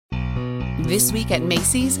This week at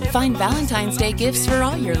Macy's, find Valentine's Day gifts for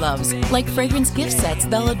all your loves, like fragrance gift sets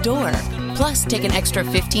they'll adore. Plus, take an extra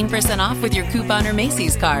 15% off with your coupon or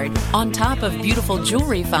Macy's card, on top of beautiful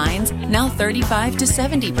jewelry finds, now 35 to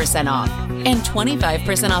 70% off, and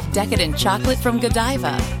 25% off decadent chocolate from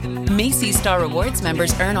Godiva. Macy's Star Rewards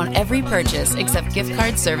members earn on every purchase except gift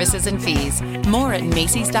card services and fees. More at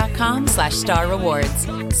Macys.com/Star Rewards.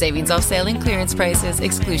 Savings off sale and clearance prices.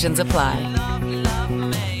 Exclusions apply.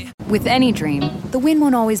 With any dream, the wind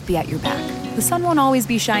won't always be at your back. The sun won't always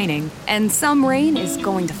be shining, and some rain is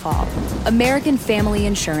going to fall. American Family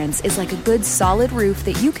Insurance is like a good, solid roof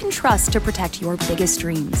that you can trust to protect your biggest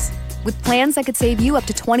dreams. With plans that could save you up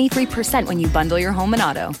to 23% when you bundle your home and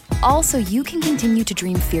auto. Also, you can continue to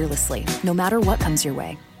dream fearlessly, no matter what comes your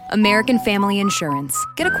way. American Family Insurance.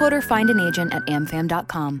 Get a quote or find an agent at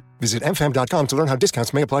amfam.com. Visit amfam.com to learn how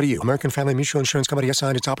discounts may apply to you. American Family Mutual Insurance Company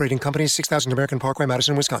assigned its operating company, 6000 American Parkway,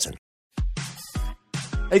 Madison, Wisconsin.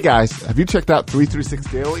 Hey guys, have you checked out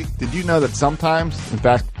 336 Daily? Did you know that sometimes, in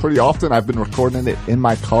fact, pretty often, I've been recording it in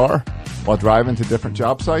my car while driving to different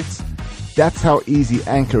job sites? That's how easy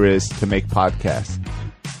Anchor is to make podcasts.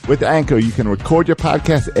 With Anchor, you can record your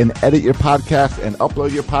podcast and edit your podcast and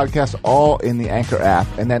upload your podcast all in the Anchor app,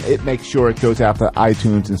 and then it makes sure it goes out to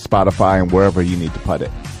iTunes and Spotify and wherever you need to put it.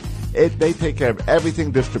 They take care of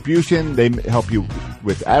everything distribution. They help you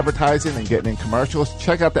with advertising and getting in commercials.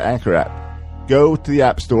 Check out the Anchor app. Go to the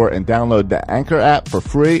App Store and download the Anchor app for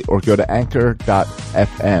free, or go to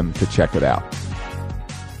anchor.fm to check it out.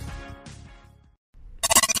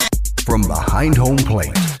 From behind home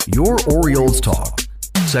plate, your Orioles talk.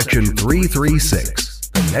 Section 336,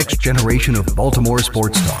 the next generation of Baltimore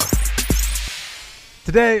sports talk.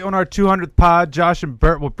 Today on our 200th pod, Josh and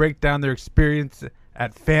Bert will break down their experience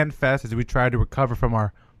at FanFest as we try to recover from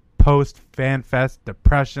our post-FanFest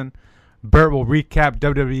depression. Bert will recap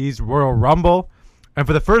WWE's Royal Rumble. And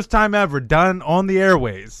for the first time ever done on the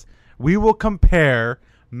airways, we will compare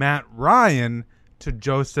Matt Ryan to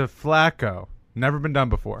Joseph Flacco. Never been done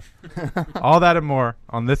before. All that and more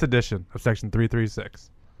on this edition of Section 336.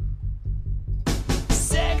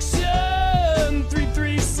 Section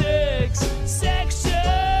 336.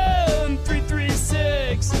 Section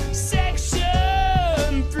 336.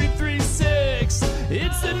 Section 336.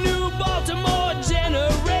 It's the new Baltimore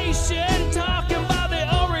generation talking about the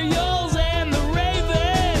Orioles and the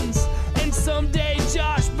Ravens. And someday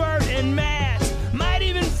Josh, Bert, and Matt might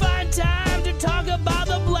even find time to talk about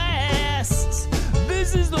the Blast.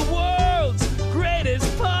 This is the world's greatest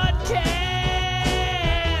podcast.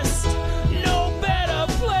 No better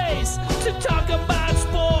place to talk about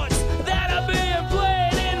sports that are being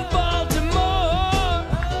played in Baltimore.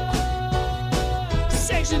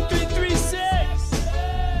 Section 336.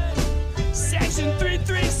 Section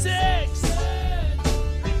 336.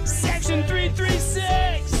 Section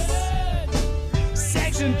 336.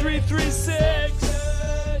 Section 336.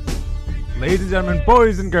 Ladies and gentlemen,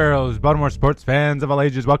 boys and girls, Baltimore sports fans of all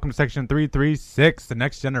ages, welcome to Section 336, the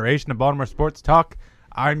next generation of Baltimore sports talk.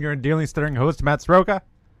 I'm your endearingly stuttering host, Matt Soroka.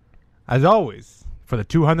 As always, for the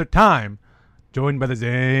 200th time, joined by the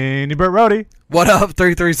zany Bert Rohde. What up,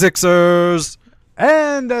 336ers?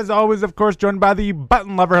 And as always, of course, joined by the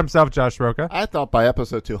button lover himself, Josh Soroka. I thought by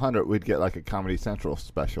episode 200 we'd get like a Comedy Central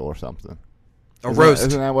special or something. Roast.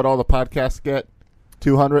 Isn't that what all the podcasts get?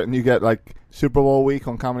 200 and you get like Super Bowl week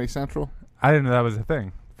on Comedy Central? I didn't know that was a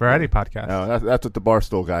thing for any podcast. No, that's what the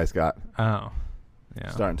Barstool guys got. Oh, yeah.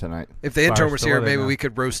 Starting tonight. If the intern was Barstool, here, they maybe know. we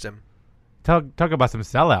could roast him. Talk about some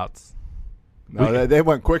sellouts. No, they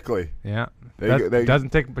went quickly. Yeah, They doesn't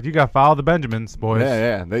take, but you got to follow the Benjamins, boys.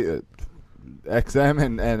 Yeah. They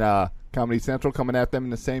XM and Comedy Central coming at them in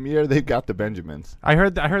the same year. They've got the Benjamins. I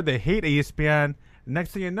heard they hate ESPN.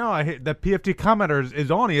 Next thing you know, I hit the PFT commenters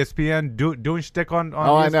is on ESPN doing shtick on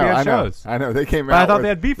ESPN shows. I know. They came But out. I thought they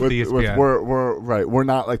had beef with ESPN. We're right. We're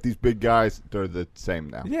not like these big guys. They're the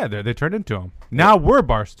same now. Yeah, they turned into them. Now we're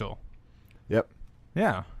Barstool. Yep.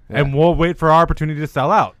 Yeah, and we'll wait for our opportunity to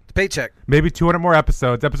sell out. The paycheck. Maybe 200 more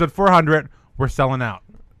episodes. Episode 400, we're selling out.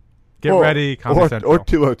 Get ready, Comedy Central. Or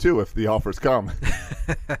 202 if the offers come.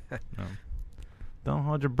 No. Don't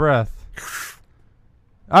hold your breath.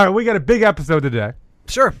 All right, we got a big episode today.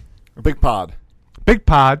 Sure. A big pod. Big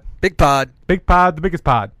pod. Big pod. Big pod, the biggest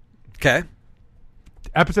pod. Okay.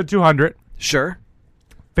 Episode 200. Sure.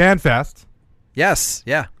 FanFest. Yes.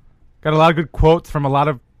 Yeah. Got a lot of good quotes from a lot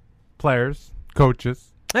of players,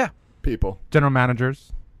 coaches, Yeah. People. general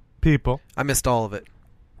managers, people. I missed all of it.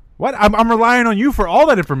 What? I'm relying on you for all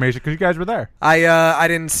that information because you guys were there. I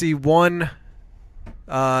didn't see one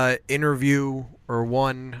interview or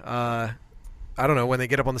one. I I don't know, when they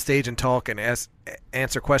get up on the stage and talk and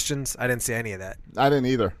answer questions. I didn't see any of that. I didn't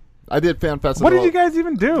either. I did fan festival. What did you guys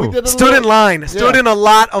even do? We did Stood in line. Stood in a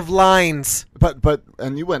lot of lines. But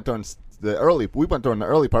and you went during the early. We went during the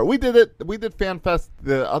early part. We did fan fest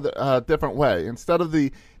the other different way. Instead of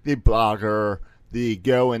the blogger, the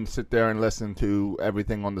go and sit there and listen to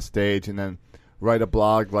everything on the stage and then write a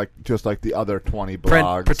blog just like the other 20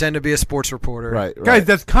 blogs. Pretend to be a sports reporter. Right. Guys,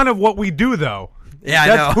 that's kind of what we do, though. Yeah,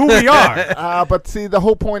 that's I know. who we are. But see, the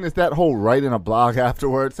whole point is that whole writing a blog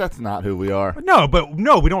afterwards. That's not who we are. No,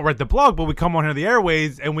 we don't write the blog, but we come on here the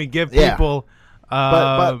airways and we give people.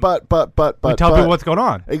 But we tell people what's going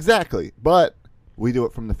on. Exactly. But we do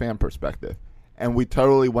it from the fan perspective, and we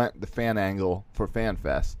totally went the fan angle for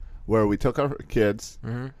FanFest, where we took our kids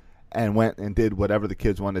and went and did whatever the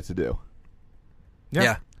kids wanted to do.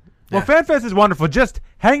 Yeah. Well, FanFest is wonderful. Just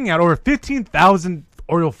hanging out, over 15,000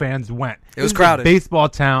 Oriole fans went. It was This is a crowded. baseball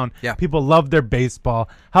town. Yeah. People love their baseball.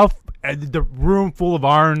 The room full of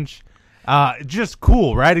orange. Just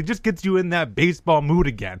cool, right? It just gets you in that baseball mood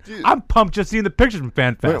again. Dude. I'm pumped just seeing the pictures from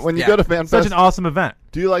FanFest. When you go to FanFest, Such an awesome event.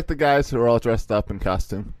 do you like the guys who are all dressed up in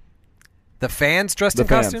costume? The fans dressed The in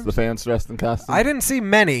fans, costumes? the fans dressed in costume. I didn't see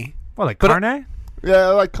many. Well, like But- Carne? Yeah,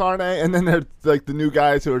 like Carne, and then there's like the new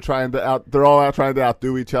guys who are they're all out trying to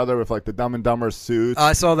outdo each other with like the Dumb and Dumber suits.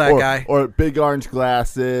 I saw that guy. Or big orange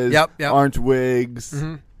glasses. Yep. Orange wigs.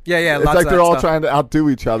 Yeah, It's lots like of they're that all stuff. trying to outdo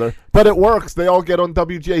each other, but it works. They all get on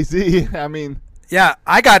WJZ. I mean, Yeah,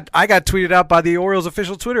 I got tweeted out by the Orioles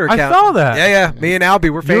official Twitter I account. saw that. Yeah. Me and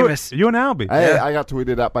Albie were famous. You and Albie. I got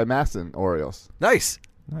tweeted out by Masson Orioles Nice.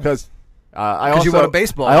 because you won a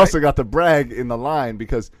baseball, I right? also got to brag in the line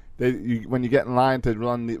because when you get in line to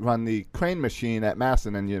run the crane machine at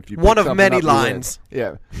Masson, and if you One pick of something many up, you win. lines.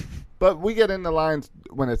 Yeah, but we get in the lines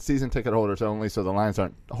when it's season ticket holders only, so the lines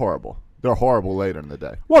aren't horrible. They're horrible later in the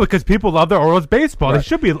day. Well, because people love their Orioles baseball. They Right.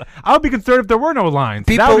 should be. I would be concerned if there were no lines.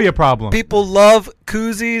 That would be a problem. People love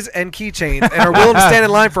koozies and keychains and are willing to stand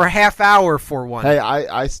in line for a half hour for one. Hey,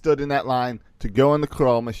 I stood in that line to go in the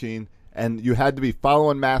crawl machine, and you had to be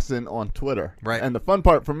following Masson on Twitter. Right. And the fun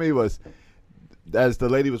part for me was, as the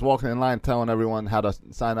lady was walking in line telling everyone how to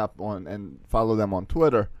sign up on and follow them on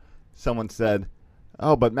Twitter, someone said,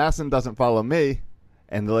 "Oh, but Masson doesn't follow me."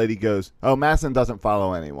 And the lady goes, "Oh, Masson doesn't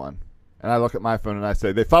follow anyone." And I look at my phone and I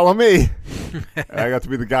say, "They follow me." And I got to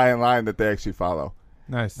be the guy in line that they actually follow.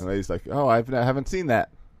 Nice. And the lady's like, "Oh, I haven't seen that."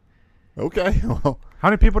 Okay, well, How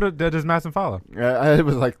many people does Masson follow? it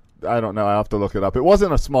was like, I don't know. I have to look it up. It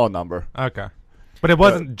wasn't a small number. Okay. But it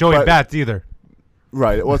wasn't Joey but- Bats either.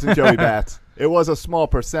 Right. It wasn't Joey Bats. It was a small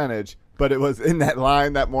percentage, but it was in that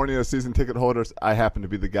line that morning of season ticket holders. I happened to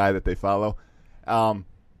be the guy that they follow.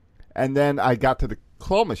 And then I got to the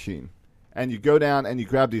claw machine, and you go down and you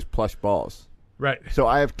grab these plush balls. Right. So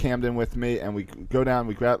I have Camden with me, and we go down.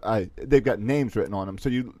 We grab. They've got names written on them. So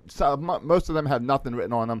most of them have nothing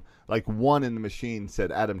written on them. Like one in the machine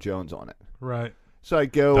said Adam Jones on it. Right. So I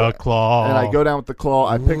go The claw. and I go down with the claw.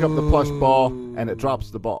 I pick up the plush ball, and it drops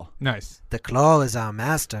the ball. Nice. The claw is our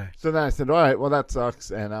master. So then I said, "All right, well that sucks."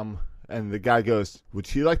 And the guy goes, "Would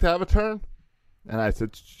she like to have a turn?" And I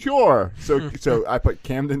said, "Sure." So I put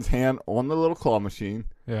Camden's hand on the little claw machine.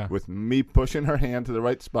 Yeah. With me pushing her hand to the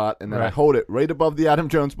right spot, and then I Right. hold it right above the Adam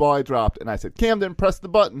Jones ball I dropped, and I said, "Camden, press the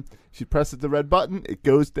button." She presses the red button. It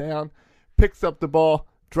goes down, picks up the ball,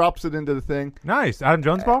 drops it into the thing. Nice. Adam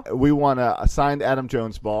Jones ball? We won a signed Adam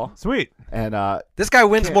Jones ball, Sweet. and This guy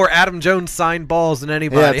wins more Adam Jones signed balls than yeah,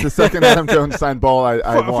 anybody. it's the second Adam Jones signed ball I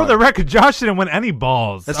For won. the record, Josh didn't win any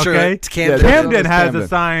balls. That's true. okay? It's Camden. Yeah, Camden has Camden. a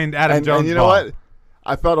signed Adam Jones and you know ball. what?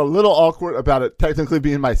 I felt a little awkward about it technically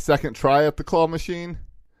being my second try at the claw machine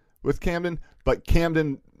with Camden, but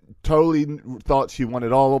Camden totally thought she won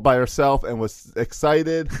it all by herself and was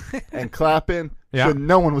excited and clapping. Yeah. So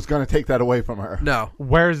no one was going to take that away from her. No.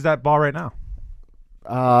 Where's that ball right now?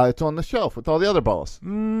 It's on the shelf with all the other balls.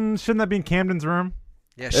 Shouldn't that be in Camden's room?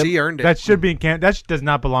 Yeah, she earned it. That should be in Camden. That does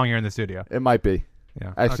not belong here in the studio. It might be.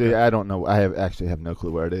 Yeah. Actually, okay. I don't know. I have no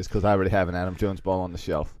clue where it is because I already have an Adam Jones ball on the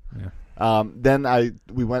shelf. Yeah. Then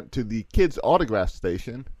we went to the kids' autograph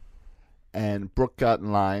station, and Brooke got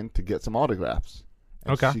in line to get some autographs.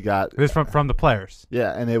 And Okay. She got This from the players.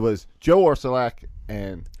 yeah, and it was Joe Orsulak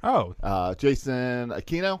and Oh. Jason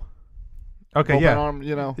Aquino. Okay. Bullpen Yeah. arm,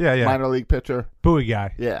 Yeah. minor league pitcher. Bowie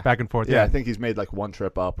guy. Yeah. Back and forth. Yeah, Yeah. I think he's made like one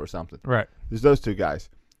trip up or something. Right. There's those two guys.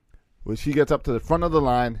 Well, she gets up to the front of the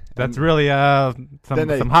line. That's and really Then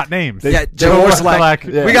they- some hot names. they- Yeah, Joe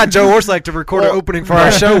Orsulak. Yeah. We got Joe Orsulak to record an opening for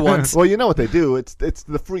our show once. Well, you know what they do? It's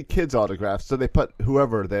the free kids autographs, so they put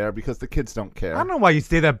whoever there because the kids don't care. I don't know why you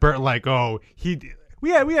say that, Bert. Like, oh, We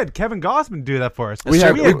had Kevin Gossman do that for us. We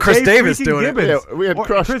had Chris Dave Davis freaking doing it. Gibbons. Yeah, we had Or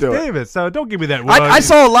Crush Chris do it. Davis. So don't give me that. I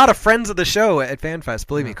saw a lot of friends of the show at FanFest.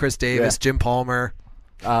 Believe me, Chris Davis, Yeah. Jim Palmer,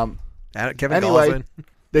 Kevin Anyway, Gossman.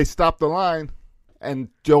 they stop the line, and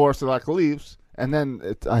Joe Orsulak leaves. And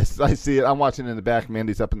then I see it. I'm watching in the back.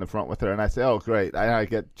 Mandy's up in the front with her, and I say, "Oh, great! I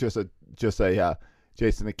get just a Jason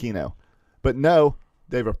Aquino." But no,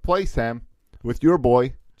 they replace him with your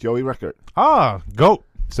boy Joey Rickert. GOAT.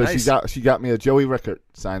 So Nice. she got me a Joey Rickert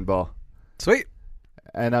signed ball. Sweet.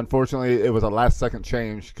 And unfortunately, it was a last-second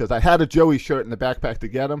change because I had a Joey shirt in the backpack to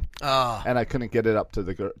get him, and I couldn't get it up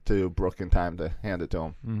to Brooke in time to hand it to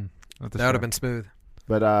him. That would have been smooth.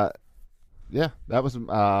 But yeah, that was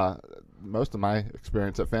most of my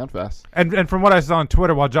experience at FanFest. And from what I saw on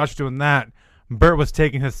Twitter while Josh was doing that, Bert was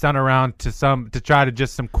taking his son around to try to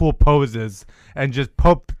just some cool poses and just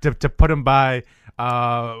to put him by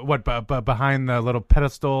behind the little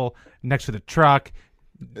pedestal next to the truck.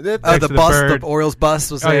 The Next to the bus, bird. the Orioles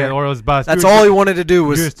bus was Oh there. yeah, the Orioles bus. That's all he wanted to do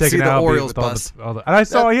was He was see taking the out Orioles with all bus. and I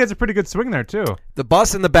saw he has a pretty good swing there too. The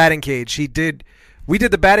bus and the batting cage. We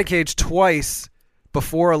did the batting cage twice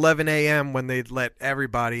before 11 a.m. when they let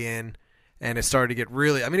everybody in, and it started to get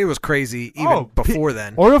really. I mean, it was crazy even before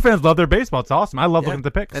then. Oriole fans love their baseball. It's awesome. I love looking at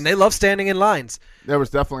the picks. And they love standing in lines. There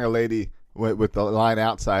was definitely a lady with the line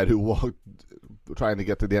outside who walked trying to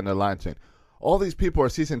get to the end of the line saying, all these people are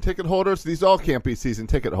season ticket holders. These all can't be season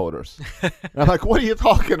ticket holders. And I'm like, what are you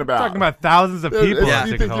talking about? Talking about thousands of people. Yeah.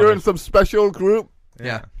 You think you're in some special group?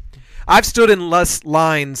 Yeah. I've stood in less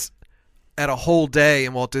lines at a whole day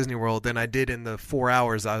in Walt Disney World than I did in the 4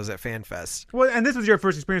 hours I was at FanFest. Well, and this was your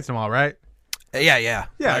first experience in a while, right? Yeah. Yeah,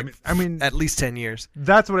 Like, I mean, at least 10 years.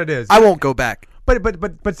 that's what it is. I won't go back.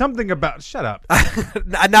 But something about shut up.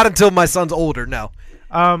 Not until my son's older, no.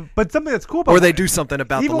 But something that's cool about Or they do something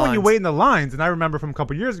about even the lines. when you wait in the lines, and I remember from a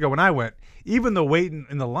couple years ago when I went, even the waiting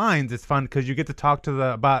in the lines is fun because you get to talk to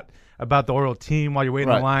about the Oriole team while you're waiting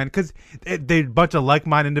in the line because they're a bunch of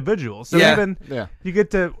like-minded individuals. So even you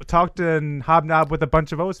get to talk to and hobnob with a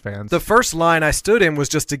bunch of O's fans. The first line I stood in was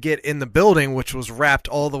just to get in the building, which was wrapped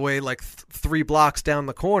all the way like 3 blocks down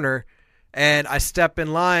the corner. And I step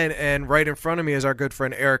in line, and right in front of me is our good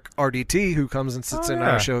friend Eric RDT, who comes and sits in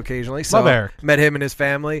our show occasionally. So Love Eric. Met him and his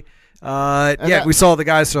family. We saw the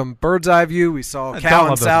guys from Bird's Eye View. We saw Cal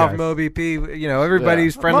and Sal from OBP. You know,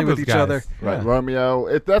 everybody's friendly with each other. Right, Yeah.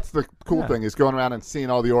 Romeo. That's the cool thing is going around and seeing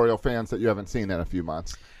all the Oriole fans that you haven't seen in a few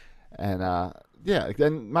months. And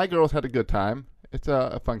and my girls had a good time. It's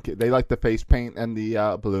a fun kid. They like the face paint and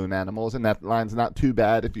the balloon animals, and that line's not too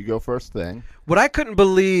bad if you go first thing. What I couldn't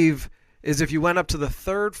believe is if you went up to the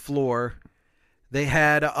 3rd floor, they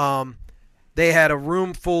had a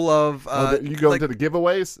room full of you go into the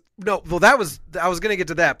giveaways? No, well I was going to get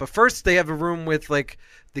to that, but first they have a room with like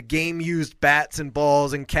the game used bats and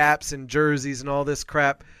balls and caps and jerseys and all this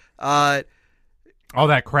crap. all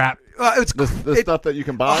that crap. It's The stuff that you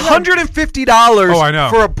can buy? $150 Oh, I know.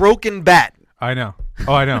 for a broken bat. I know.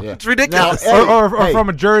 Oh, I know. Yeah. It's ridiculous. Now, Or from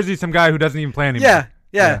a jersey, some guy who doesn't even play anymore.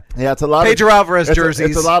 Yeah. Yeah, it's a lot Pedro of Alvarez it's jerseys.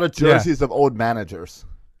 It's a lot of jerseys of old managers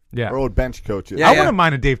Yeah. or old bench coaches. Yeah. I wouldn't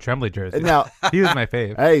mind a Dave Tremblay jersey. And now, He was my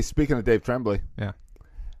fave. hey, speaking of Dave Tremblay, Yeah.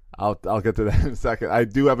 I'll get to that in a second. I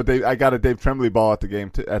do have I got a Dave Tremblay ball at the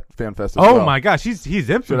game at FanFest as Oh well. my gosh, he's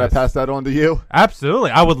infamous. Should I pass that on to you?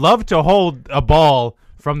 Absolutely. I would love to hold a ball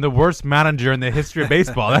from the worst manager in the history of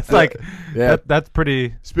baseball. That's that's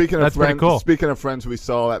pretty. Speaking That's of pretty friends, cool. speaking of friends we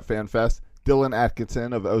saw at FanFest, Dylan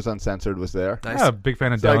Atkinson of O's Uncensored was there. Nice. I'm a big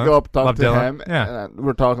fan of So Dylan. I go up talk Love to Dylan. him, Yeah. and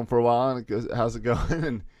we're talking for a while, and he goes, "How's it going?"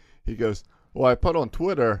 And he goes, "Well, I put on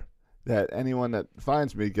Twitter that anyone that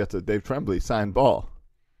finds me gets a Dave Tremblay signed ball."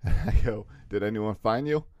 And I go, "Did anyone find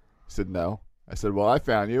you?" He said, "No." I said, "Well, I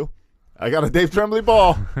found you. I got a Dave Tremblay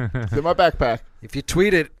ball. It's in my backpack." If you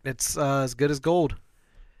tweet it, it's as good as gold.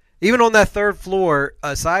 Even on that 3rd floor,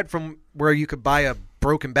 aside from where you could buy a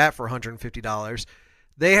broken bat for $150,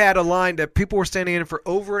 they had a line that people were standing in for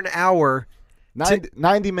over an hour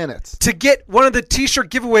 90 minutes. to get one of the T-shirt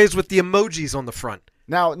giveaways with the emojis on the front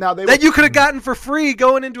Now they that you could have gotten for free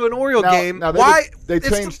going into an Oriole game. Now Why? they It's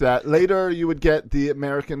changed that. Later, you would get the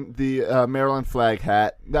Maryland flag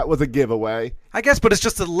hat. That was a giveaway. I guess, but it's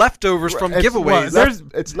just the leftovers from It's-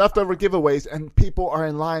 giveaways. It's leftover giveaways, and people are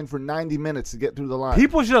in line for 90 minutes to get through the line.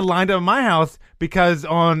 People should have lined up at my house because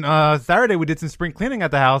on Saturday we did some spring cleaning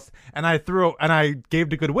at the house, and I gave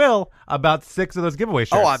to Goodwill about 6 of those giveaway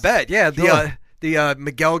shirts. Oh, I bet. Yeah, Sure. the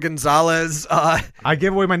Miguel Gonzalez, I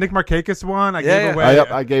gave away my Nick Markakis one. I Yeah, gave yeah. away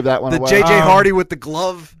I gave that one the away. J.J. Hardy with the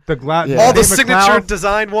glove, the Yeah. all the Dave signature McLeod.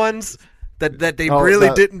 design ones that they Oh, really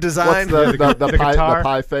the- didn't design. What's the The guitar.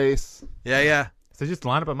 pie face? Yeah. So just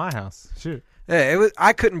line up at my house. Shoot. Yeah, it was.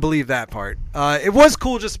 I couldn't believe that part. It was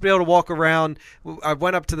cool just to be able to walk around. I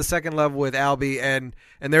went up to the second level with Albie, and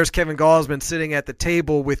there's Kevin Gosman sitting at the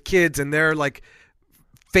table with kids, and they're like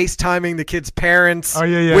FaceTiming the kids' parents Oh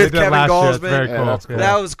yeah. with they did Kevin last year. That's Gosman. very Yeah, cool. that's cool.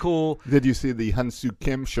 That was cool. Did you see the Hyunsoo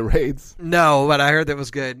Kim charades? No, but I heard that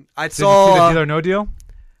was good. I Did you see the saw. Deal or No Deal?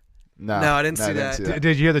 No, I didn't see that. Did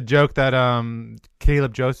you hear the joke that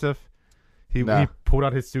Caleb Joseph he No. pulled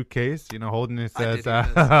out his suitcase, holding it, I says did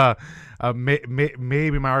hear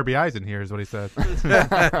maybe my RBI's in here is what he said.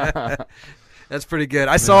 That's pretty good.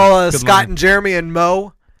 I saw good Scott line. and Jeremy and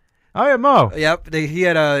Mo. Oh yeah, Mo. Yep, he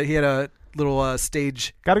had a little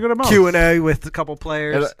stage Got to go to Mo. Q&A with a couple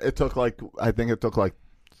players. It took like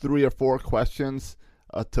 3 or 4 questions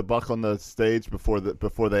to Buck on the stage before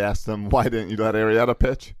they asked him, why didn't you let Arrieta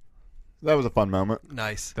pitch? That was a fun moment.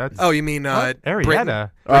 Nice. That's- Oh, you mean Britton?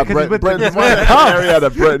 Arietta. Britton,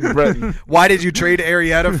 Arrieta, Britton. Why did you trade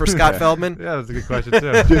Arrieta for Scott Feldman? Yeah, that's a good question too.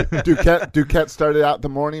 Duquette started out the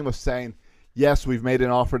morning with saying, yes, we've made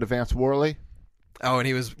an offer to Vance Worley. Oh, and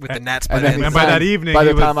he was with the Nats by And then then. he And by signed- that evening, by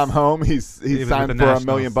the he was- time I'm home, he's was with signed the for $1 Nationals.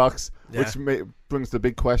 million, Yeah. which brings the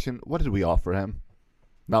big question: what did we offer him?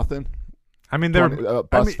 Nothing. I mean, they're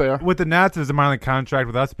bus fare? with the Nats. It's a minor league contract.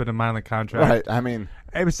 With us, it's been a minor league contract. Right. I mean,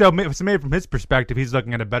 So maybe from his perspective, he's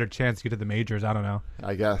looking at a better chance to get to the majors. I don't know.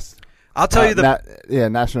 I guess. I'll tell you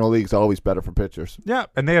National League's always better for pitchers. Yeah,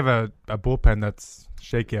 and they have a bullpen that's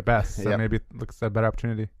shaky at best. So Yep. maybe it looks a better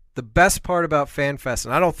opportunity. the best part about FanFest,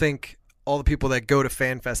 and I don't think all the people that go to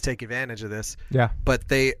FanFest take advantage of this, Yeah. but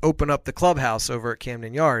they open up the clubhouse over at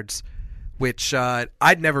Camden Yards, which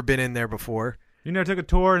I'd never been in there before. You never took a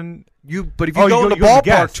tour, and But if you go on the you go as a ballpark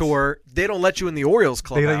guest. tour, they don't let you in the Orioles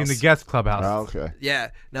clubhouse. they let you in the guest clubhouse. Oh, okay. Yeah.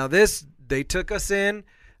 Now they took us in.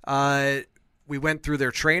 We went through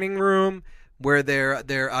their training room where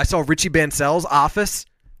I saw Richie Bancell's office.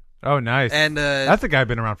 Oh, nice. And that's a guy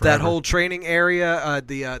been around forever. that whole training area,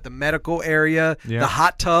 the medical area, Yeah. the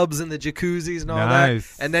hot tubs and the jacuzzis and all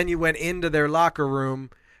Nice. that. And then you went into their locker room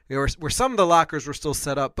where some of the lockers were still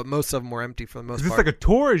set up, but most of them were empty for the most Is this part. like a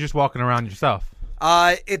tour, or are you just walking around yourself?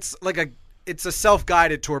 It's a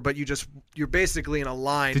self-guided tour, but you're basically in a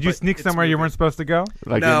line. Did you but sneak it's somewhere you moving. weren't supposed to go?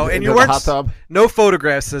 Like No, and into you the weren't. hot tub. No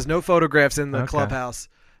photographs. Says no photographs in the Okay. clubhouse.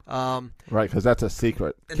 Right, because that's a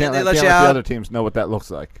secret. And Can't then let, they let can't you let out. the other teams know what that looks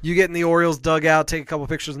like. You get in the Orioles dugout, take a couple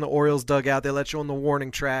pictures in the Orioles dugout. They let you on the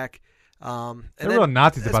warning track. And They're then real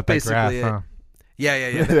Nazis that's about that grass, basically it. huh?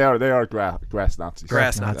 Yeah. they are grass Nazis.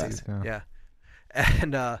 Grass Nazis, Nazis. yeah.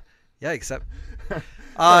 Yeah. And except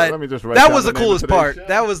Let me just write that down was the the name of coolest today's part. show.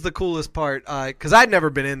 That was the coolest part because I'd never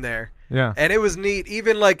been in there. Yeah. And it was neat.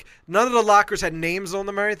 Even like none of the lockers had names on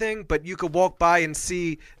them or anything, but you could walk by and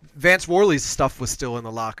see Vance Worley's stuff was still in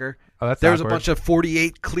the locker. Oh, that's There was a awkward. bunch of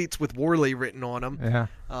 48 cleats with Worley written on them. Yeah.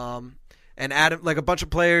 And Adam, like a bunch of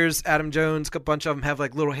players, Adam Jones, a bunch of them have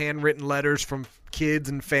like little handwritten letters from kids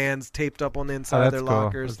and fans taped up on the inside Oh, of that's their cool.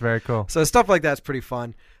 lockers. That's very cool. So stuff like that's pretty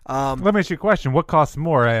fun. Let me ask you a question. What costs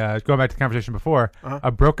more, going back to the conversation before, Uh-huh.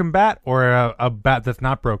 a broken bat or a bat that's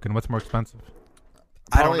not broken? What's more expensive?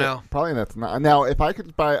 I don't know. Probably that's not. Now, if I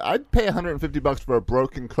could buy, I'd pay $150 for a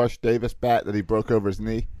broken Crush Davis bat that he broke over his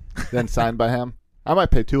knee, then signed by him. I might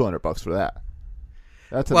pay $200 for that.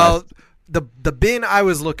 That's a Well, nice, the bin I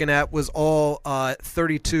was looking at was all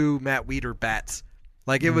 32 Matt Weeder bats.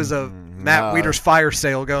 Like it was a Matt no. Weeder's fire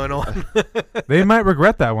sale going on. They might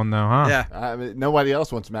regret that one, though, huh? Yeah. I mean, nobody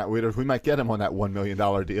else wants Matt Wieters. We might get him on that $1 million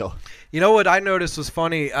deal. You know what I noticed was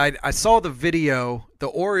funny? I saw the video. The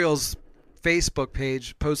Orioles Facebook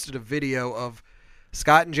page posted a video of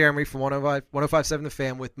Scott and Jeremy from 105.7 The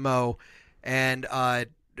Fan with Mo. And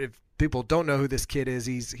if people don't know who this kid is,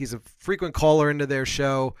 he's a frequent caller into their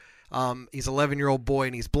show. He's an 11-year-old boy,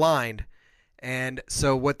 and he's blind. And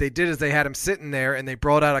so what they did is they had him sitting there, and they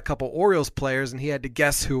brought out a couple Orioles players, and he had to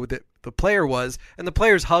guess who the player was. And the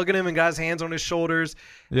player's hugging him and got his hands on his shoulders.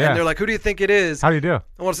 Yeah. And they're like, who do you think it is? How do you do?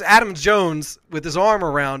 Well, it's Adam Jones with his arm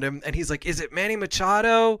around him, and he's like, is it Manny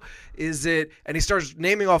Machado? Is it? And he starts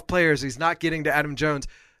naming off players. He's not getting to Adam Jones.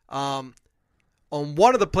 On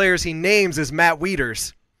one of the players he names is Matt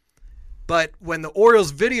Wieters. But when the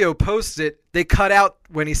Orioles video posts it, they cut out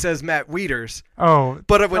when he says Matt Wieters. Oh.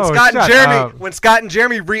 But when oh, Scott shut up. Scott and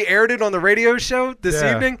Jeremy re-aired it on the radio show this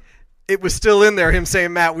Yeah. evening, it was still in there, him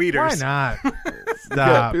saying Matt Wieters. Why not? Yeah,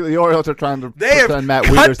 Stop. the Orioles are trying to They have pretend Matt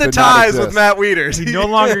cut Wieters the did not ties with exist. Matt Wieters. He no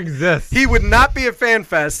longer exists. He would not be a fan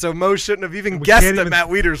fest, so Mo shouldn't have even We guessed can't that even- Matt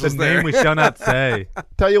Wieters was the there. name we shall not say.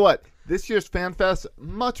 Tell you what, this year's Fan Fest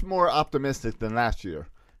much more optimistic than last year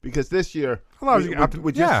because this year Well,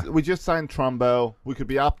 we just signed Trumbo. We could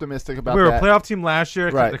be optimistic about We were a that. playoff team last year.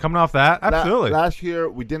 Right. Coming off that, absolutely. Last year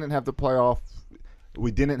we didn't have the playoff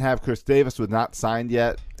We didn't have Chris Davis, was not signed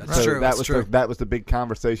yet. That's true. That That's was true. that was the big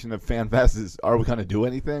conversation of FanFest is, are we going to do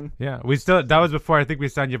anything? Yeah, that was before I think we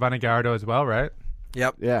signed Giovanni Gallardo as well, right?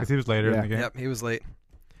 Yep. Yeah. Because he was later in the game. Yep. He was late.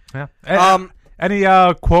 Yeah. Any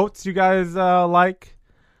quotes you guys like?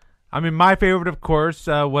 I mean, my favorite, of course,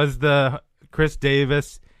 was the Chris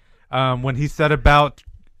Davis when he said about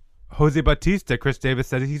Jose Bautista. Chris Davis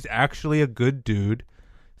said he's actually a good dude.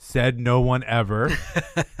 Said no one ever.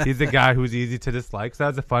 He's a guy who's easy to dislike. So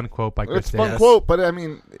that's a fun quote by Chris It's a Davis. fun quote, but I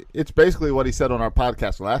mean, it's basically what he said on our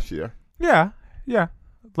podcast last year. Yeah.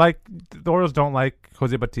 Like the Orioles don't like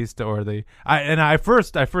Jose Bautista or I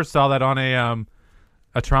first saw that on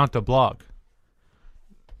a Toronto blog.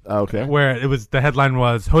 Okay. Where it was the headline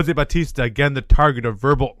was Jose Bautista again the target of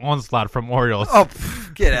verbal onslaught from Orioles. Oh,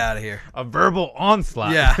 get out of here! A verbal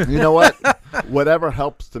onslaught. Yeah. You know what? Whatever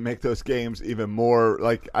helps to make those games even more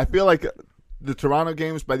like I feel like the Toronto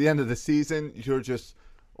games by the end of the season, you're just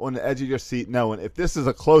on the edge of your seat knowing if this is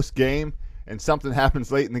a close game and something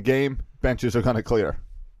happens late in the game, benches are going to clear.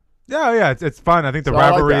 Yeah, it's fun. I think the So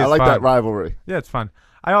rivalry I is like fun. that rivalry. Yeah, it's fun.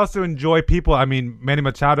 I also enjoy people. I mean, Manny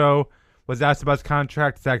Machado was asked about his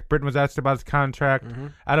contract. Zach Britton was asked about his contract.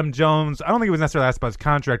 Adam Jones, I don't think he was necessarily asked about his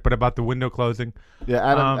contract, but about the window closing. Yeah,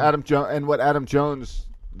 Adam Jones, and what Adam Jones,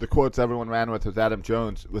 the quotes everyone ran with was Adam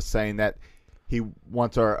Jones was saying that he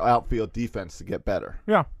wants our outfield defense to get better.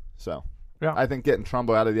 Yeah. So, Yeah. I think getting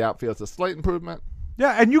Trumbo out of the outfield is a slight improvement.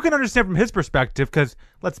 Yeah, and you can understand from his perspective because,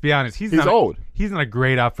 let's be honest, he's not old. He's not a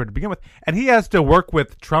great outfielder to begin with. And he has to work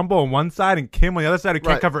with Trumbo on one side and Kim on the other side who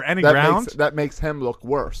can't Right. cover any That ground. that makes him look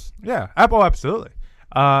worse. Yeah, absolutely.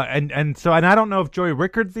 And I don't know if Joey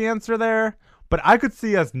Rickard's the answer there, but I could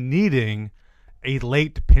see us needing a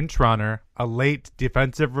late pinch runner, a late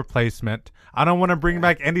defensive replacement. I don't want to bring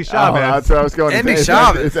back Andy Chavez. Oh, that's where I was going. Andy Is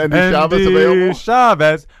Chavez. Andy Chavez available?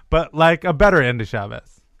 Chavez, but like a better Andy Chavez.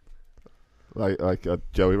 Like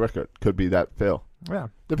Joey Rickard could be that Phil. Yeah.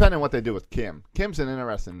 Depending on what they do with Kim. Kim's an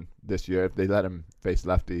interesting this year if they let him face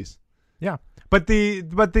lefties. Yeah. But the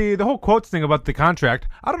whole quotes thing about the contract,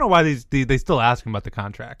 I don't know why they still ask him about the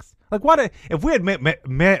contracts. Like, what if we had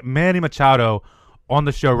Manny Machado on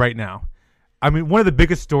the show right now? I mean, one of the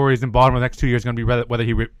biggest stories in Baltimore the next 2 years is going to be whether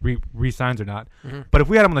he re-signs or not. But if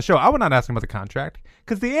we had him on the show, I would not ask him about the contract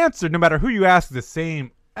because the answer, no matter who you ask, is the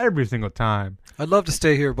same every single time. I'd love to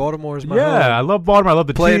stay here. Baltimore is my home. Yeah, I love Baltimore. I love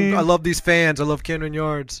the team. I love these fans. I love Camden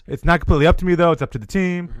Yards. It's not completely up to me, though. It's up to the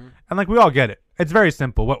team. And, like, we all get it. It's very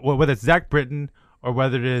simple. Whether it's Zach Britton or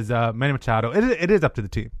whether it is Manny Machado, it is up to the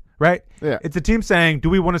team, right? Yeah. It's a team saying, do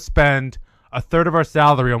we want to spend a third of our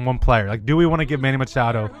salary on one player? Like, do we want to give Manny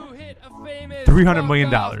Machado $300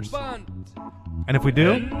 million? And if we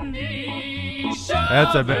do,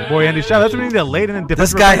 that's a boy, Andy Chavez. That's what we need, a late and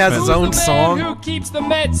defensive This guy has replacement. his own Who song. keeps the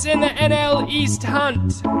Mets in the NL East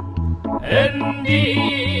hunt?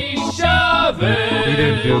 Andy Chavez. He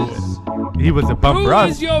didn't do. He was a bum Who for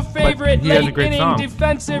us. is your but favorite he has a late great inning song.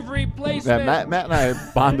 defensive Yeah, replacement? Matt and I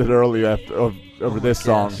bonded earlier over this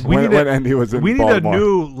song We when need Andy was in we need Baltimore. a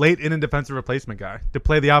new late inning defensive replacement guy to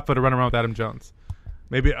play the outfield to run around with Adam Jones.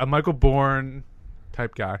 Maybe a Michael Bourne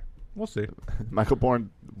type guy. We'll see. Michael Bourne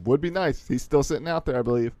would be nice. He's still sitting out there, I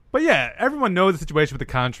believe. But yeah, everyone knows the situation with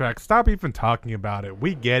the contract. Stop even talking about it.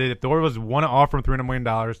 We get it. If the Orioles want to offer him $300 million,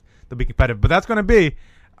 they'll be competitive. But that's going to be.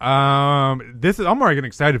 I'm already getting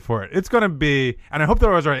excited for it. It's going to be, and I hope the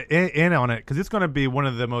Orioles are in on it because it's going to be one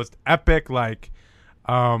of the most epic,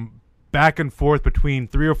 back and forth between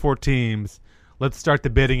 3 or 4 teams. Let's start the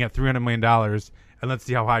bidding at $300 million, and let's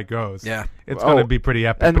see how high it goes. Yeah. It's going to be pretty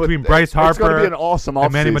epic. And Between with- Bryce Harper it's going to be an awesome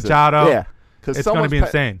and Manny offseason. Machado. Yeah, because It's gonna be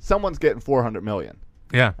insane. Someone's getting $400 million,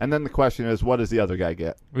 Yeah. and then the question is, what does the other guy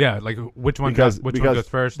get? Yeah, like which one Because one goes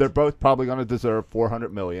first? they're both probably going to deserve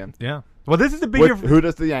 $400 million. Yeah. Well, this is the big year. Who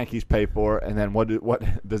does the Yankees pay for, and then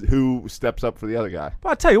who steps up for the other guy? But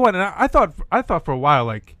I'll tell you what, and I thought for a while,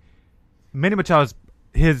 like, Manny Machado's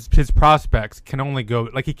his prospects can only go,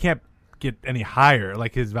 like, he can't get any higher,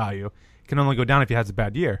 like his value can only go down if he has a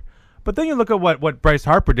bad year. But then you look at what Bryce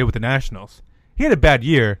Harper did with the Nationals. He had a bad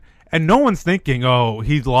year, and no one's thinking, oh,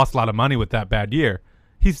 he's lost a lot of money with that bad year.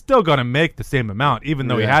 He's still going to make the same amount, even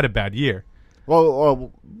though he Yeah. had a bad year.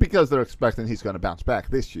 Well, because they're expecting he's going to bounce back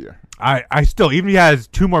this year, I still, even if he has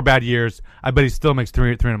 2 more bad years, I bet he still makes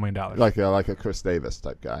 $300 million. like a Chris Davis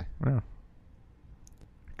type guy. Yeah.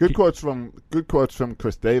 Good quotes from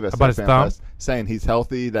Chris Davis About at his FanFest, thumb? saying he's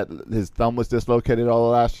healthy, that his thumb was dislocated all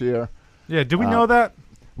of last year. Yeah, did we know that?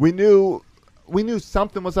 We knew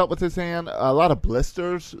something was up with his hand. A lot of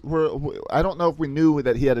blisters were. I don't know if we knew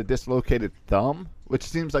that he had a dislocated thumb, which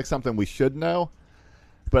seems like something we should know.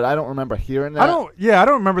 but I don't remember hearing that. I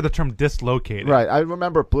don't remember the term dislocated. Right. I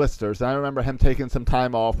remember blisters, and I remember him taking some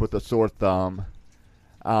time off with a sore thumb.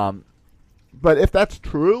 But if that's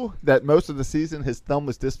true, that most of the season his thumb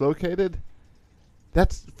was dislocated,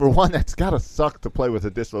 that's got to suck to play with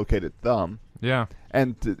a dislocated thumb. Yeah.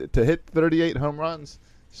 And to hit 38 home runs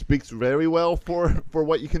speaks very well for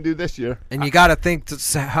what you can do this year. And you got to think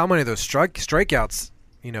how many of those strikeouts,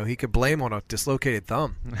 he could blame on a dislocated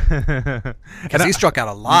thumb. Because he struck out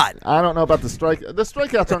a lot. I don't know about the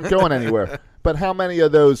strikeouts aren't going anywhere. But how many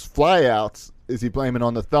of those flyouts is he blaming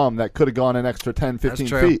on the thumb that could have gone an extra 10, 15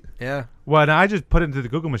 feet? Yeah. Well, and I just put it into the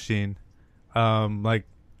Google machine, like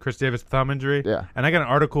Chris Davis thumb injury. Yeah. And I got an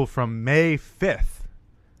article from May 5th.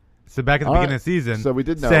 So back at the beginning of the season. So we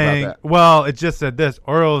did know saying, about that. Well, it just said this.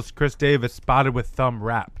 Orioles Chris Davis spotted with thumb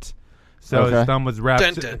wrapped. So his thumb was wrapped.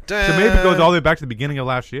 Dun, dun, dun. So maybe it goes all the way back to the beginning of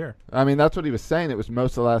last year. I mean, that's what he was saying. It was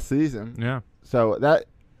most of last season. Yeah. So that...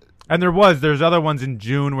 And there's other ones in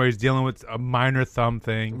June where he's dealing with a minor thumb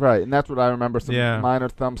thing. Right, and that's what I remember, some minor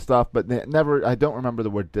thumb stuff, but I don't remember the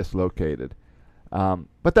word dislocated.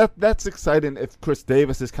 But that's exciting if Chris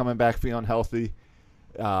Davis is coming back feeling healthy.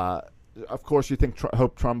 Of course, you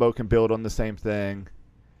hope Trumbo can build on the same thing.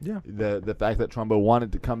 Yeah. The fact that Trumbo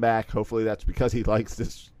wanted to come back, hopefully that's because he likes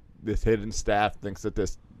this hidden staff, thinks that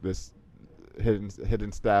this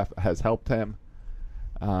hidden staff has helped him.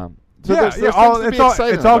 It's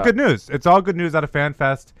all good news. It's all good news out of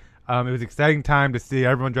FanFest. It was an exciting time to see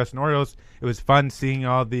everyone dressed in Orioles. It was fun seeing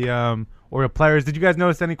all the Oriole players. Did you guys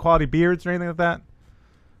notice any quality beards or anything like that?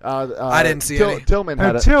 I didn't see any. Tillman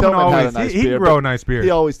had a nice beard. He grow a nice beard. He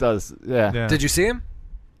always does. Yeah. Did you see him?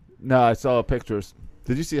 No, I saw pictures.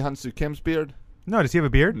 Did you see Hyun-Soo Kim's beard? No, does he have a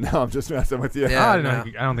beard? No, I'm just messing with you. Yeah, I don't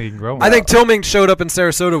think he can grow one. I think Tillman showed up in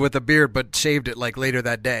Sarasota with a beard, but shaved it later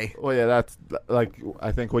that day. Well, yeah, that's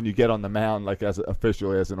I think when you get on the mound,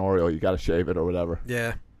 officially as an Oriole, you got to shave it or whatever.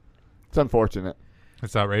 Yeah, it's unfortunate.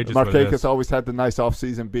 It's outrageous. Markakis always had the nice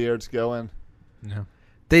off-season beards going. Yeah.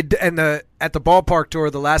 At the ballpark tour,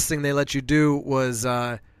 the last thing they let you do was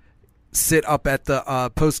sit up at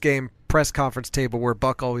the post-game press conference table where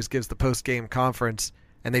Buck always gives the post-game conference,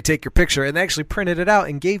 and they take your picture, and they actually printed it out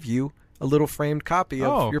and gave you a little framed copy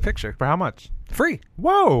of your picture. For how much? Free.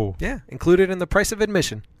 Whoa. Yeah, included in the price of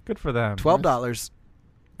admission. Good for them. $12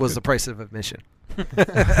 was the price of admission.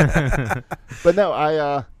 But no,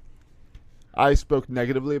 I spoke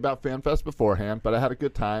negatively about FanFest beforehand, but I had a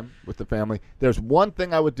good time with the family. There's one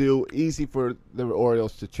thing I would do easy for the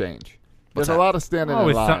Orioles to change. There's a lot of standing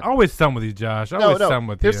in line. Always some with you, Josh. Always some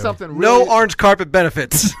with you. Here's something really... No orange carpet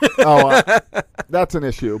benefits. That's an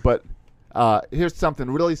issue. But here's something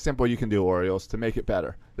really simple you can do, Orioles, to make it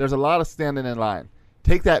better. There's a lot of standing in line.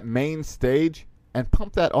 Take that main stage and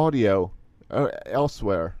pump that audio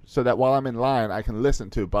elsewhere so that while I'm in line, I can listen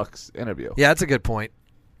to Buck's interview. Yeah, that's a good point.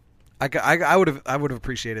 I would have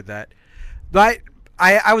appreciated that. But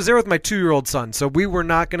I was there with my 2-year-old son, so we were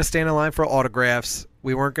not going to stand in line for autographs.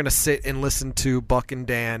 We weren't going to sit and listen to Buck and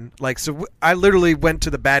Dan. I literally went to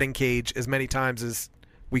the batting cage as many times as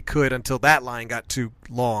we could until that line got too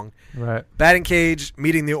long. Right. Batting cage,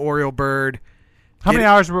 meeting the Oriole bird. How many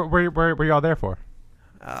hours were y'all there for?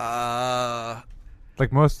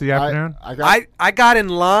 Like most of the afternoon? I got in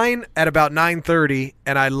line at about 9:30,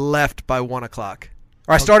 and I left by 1 o'clock.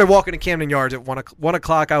 Or I started walking to Camden Yards at 1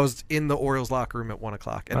 o'clock. I was in the Orioles locker room at 1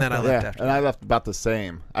 o'clock, and then I left after. And I left about the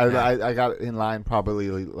same. I got in line probably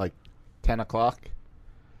like 10 o'clock,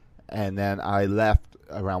 and then I left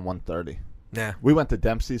around 1:30. Yeah. We went to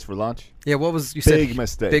Dempsey's for lunch. Yeah, what was you Big said?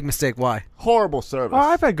 mistake. Big mistake. Why? Horrible service. Oh,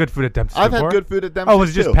 I've had good food at Dempsey's I've before. had good food at Dempsey's. Oh, was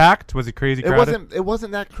it just packed? Was it crazy crowded? It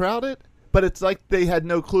wasn't that crowded, but it's like they had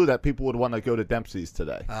no clue that people would want to go to Dempsey's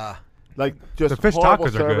today. Just the fish horrible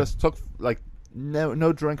tacos service. are good. Took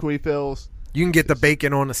no drink refills. You can get the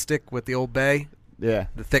bacon on a stick with the Old Bay. Yeah.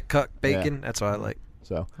 The thick cut bacon. That's what I like.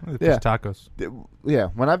 So the fish tacos. Yeah,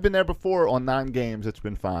 when I've been there before on 9 games, it's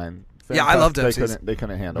been fine. Yeah, I love Dempsey's. They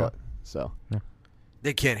couldn't handle it. So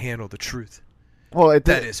they can't handle the truth. Well,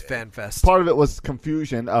 that is FanFest. Part of it was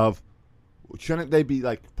confusion of shouldn't they be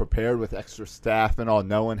prepared with extra staff and all,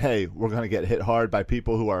 knowing, hey, we're going to get hit hard by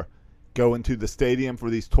people who are going to the stadium for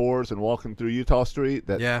these tours and walking through Utah Street.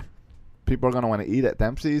 That people are going to want to eat at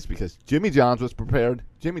Dempsey's because Jimmy John's was prepared.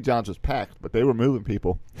 Jimmy John's was packed, but they were moving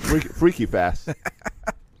people freaky fast.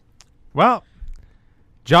 Well,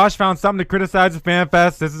 Josh found something to criticize at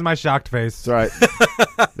FanFest. This is my shocked face. That's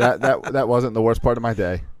right. that wasn't the worst part of my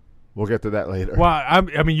day. We'll get to that later. Well, I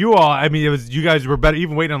mean, it was you guys were better.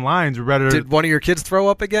 Even waiting in lines were better. Did one of your kids throw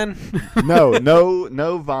up again?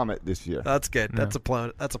 No vomit this year. That's good. That's a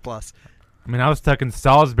plus. I mean, I was stuck in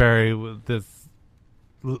Salisbury with this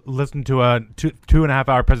listened to a 2.5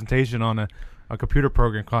 hour presentation on a computer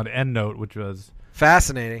program called EndNote, which was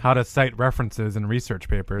Fascinating. how to cite references in research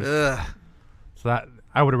papers. Ugh. So that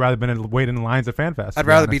I would have rather been waiting in lines at FanFest. I'd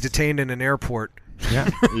rather be detained in an airport. Yeah.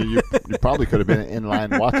 You probably could have been in line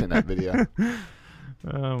watching that video.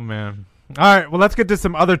 Oh man. All right. Well, let's get to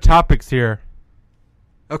some other topics here.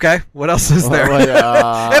 Okay, what else is there? Wait,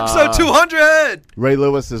 Episode 200! Ray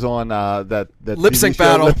Lewis is on that Lip TV sync show,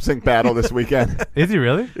 battle. Lip sync battle this weekend. Is he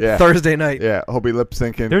really? Yeah, Thursday night. Yeah, he'll be lip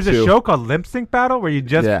syncing. There's a show called Lip Sync Battle where you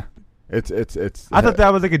just. Yeah, it's. I thought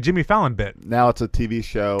that was like a Jimmy Fallon bit. Now it's a TV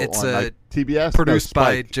show It's on like TBS, Produced no,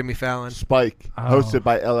 by Spike. Jimmy Fallon. Spike, Oh. hosted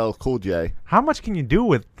by LL Cool J. How much can you do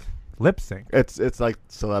with lip sync? It's like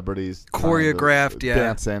celebrities Choreographed, yeah.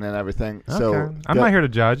 dancing and everything. Okay. So I'm not here to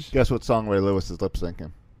judge. Guess what song Ray Lewis is lip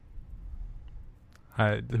syncing?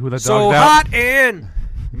 Who let So dogs out? hot in.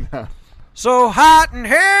 So hot in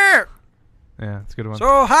here. Yeah, it's a good one.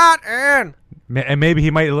 So hot in. And maybe he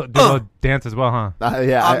might do a little dance as well, huh?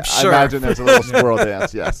 Yeah, I'm I sure. imagine there's a little squirrel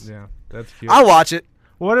dance. Yes, Yeah, that's cute. I'll watch it.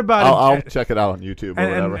 What about I'll check it out on YouTube or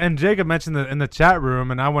whatever. and Jacob mentioned in the chat room,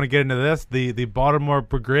 and I want to get into this. The Baltimore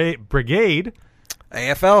Brigade.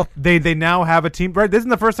 AFL. They now have a team. Right, this isn't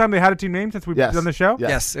the first time they had a team name since we've Yes. done the show. Yes.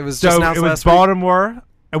 Yes, it was So just announced it was last week. Baltimore,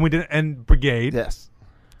 and Brigade. Yes.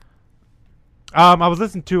 I was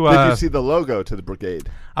listening to. Did you see the logo to the brigade?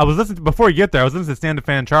 I was listening to, before you get there. I was listening to Stand to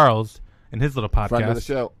Fan Charles and his little podcast. Friend of the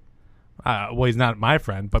show. Well, he's not my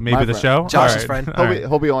friend, but maybe My the friend. show. Josh's All right. friend. All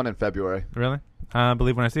He'll be on in February. Really? I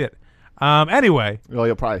believe when I see it. Anyway, Well,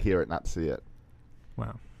 you'll probably hear it, not see it.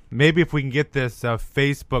 well, maybe if we can get this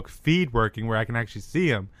Facebook feed working where I can actually see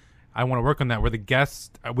him, I want to work on that. Where the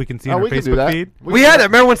guests we can see on we our can do Facebook that. feed. We had it.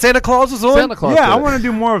 Remember when Santa Claus was on? Santa Claus. Yeah, I did it. want to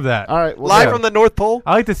do more of that. All right, we'll Live do it. from the North Pole?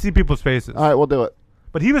 I like to see people's faces. All right, we'll do it.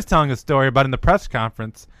 But he was telling a story about in the press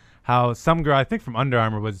conference how some girl, I think from Under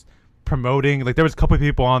Armour, was promoting. Like there was a couple of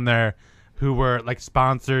people on there who were like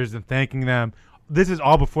sponsors and thanking them. This is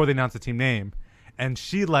all before they announced the team name, and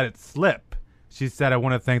she let it slip. She said, "I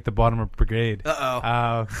want to thank the Baltimore Brigade."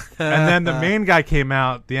 And then the main guy came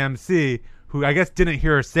out, the MC, who I guess didn't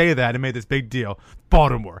hear her say that and made this big deal.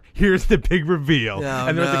 Baltimore, here's the big reveal, Oh,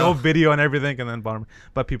 and there was like a no. whole video and everything, and then Baltimore,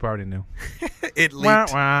 but people already knew. It leaked. Wah,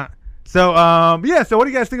 wah. So so what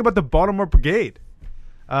do you guys think about the Baltimore Brigade?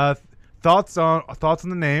 Thoughts on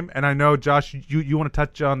the name? And I know Josh, you want to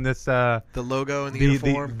touch on this The logo and the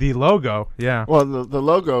uniform. the logo, yeah. Well, the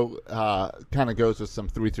logo kind of goes with some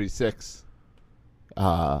 336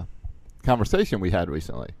 conversation we had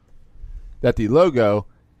recently. That the logo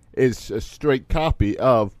is a straight copy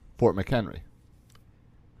of Fort McHenry.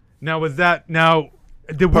 Now was that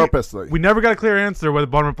did Purposely. we never got a clear answer whether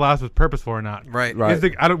Baltimore Blast was purposeful or not. Right. Right.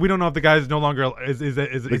 We don't know if the guy is no longer is he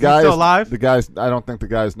The guy still is alive? The guy's. I don't think the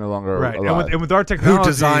guy is no longer Right. alive. And with our technology, Who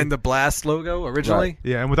designed the Blast logo originally?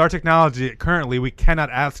 Yeah, and with our technology currently, we cannot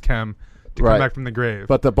ask him to Right. come back from the grave.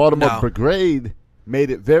 But the Baltimore No. Brigade made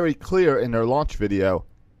it very clear in their launch video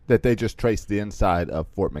that they just traced the inside of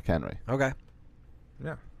Fort McHenry. Okay.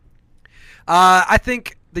 yeah. I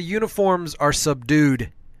think the uniforms are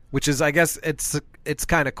subdued, which is, I guess, it's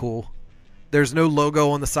kind of cool. There's no logo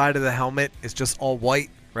on the side of the helmet. It's just all white,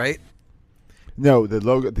 right? No,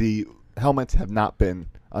 the helmets have not been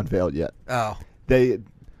unveiled yet. Oh.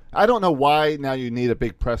 I don't know why now you need a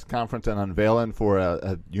big press conference and unveiling for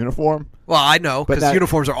a uniform, Well, I know, But because that-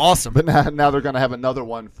 uniforms are awesome. but now they're going to have another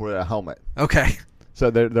one for a helmet. Okay. So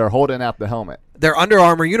they're holding out the helmet. They're Under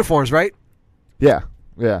Armour uniforms, right? Yeah.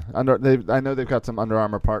 I know they've got some Under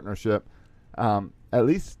Armour partnership. At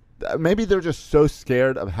least maybe they're just so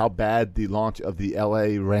scared of how bad the launch of the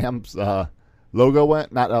LA Rams logo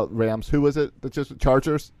went. Not Rams. Who was it? That's just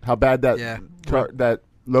Chargers. How bad that that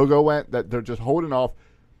logo went that they're just holding off.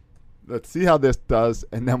 Let's see how this does,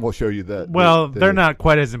 and then we'll show you the. They're not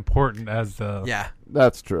quite as important as the. Yeah.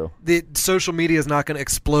 That's true. The social media is not going to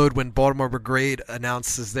explode when Baltimore Brigade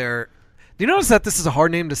announces their. Do you notice that this is a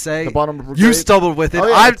hard name to say? The Baltimore Brigade? You stumbled with it. Oh,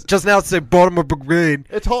 yeah, I it's- just now said Baltimore Brigade.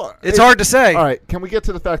 It's hard. It's hard to say. All right, can we get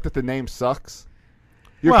to the fact that the name sucks?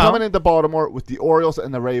 You're Well- coming into Baltimore with the Orioles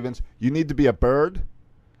and the Ravens. You need to be a bird.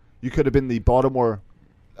 You could have been the Baltimore.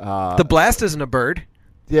 The Blast isn't a bird.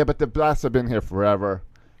 Yeah, but the Blasts have been here forever.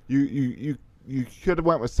 You should have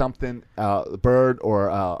went with something, a bird or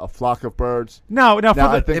a flock of birds. No. For Now,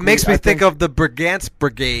 I the, think It makes me I think of the Brigance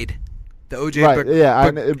Brigade. The OJ right. Yeah,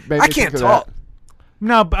 Brig- it made me I think can't of talk. that.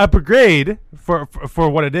 Now, a brigade, for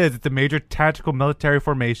what it is, it's a major tactical military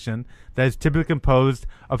formation that is typically composed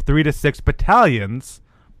of 3 to 6 battalions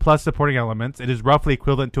plus supporting elements. It is roughly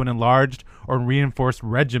equivalent to an enlarged or reinforced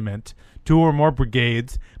regiment. 2 or more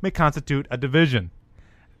brigades may constitute a division.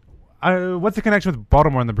 What's the connection with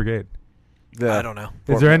Baltimore and the Brigade? I don't know.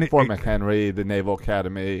 Is there any Fort McHenry, the Naval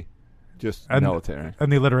Academy, just military,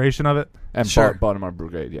 and the alliteration of it? and Sure. Baltimore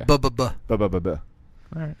Brigade? Yeah. Buh. All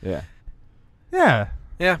right. Yeah.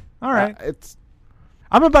 Yeah. All right. It's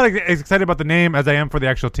I'm about as excited about the name as I am for the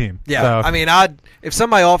actual team. Yeah. So, I mean, if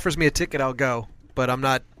somebody offers me a ticket, I'll go. But I'm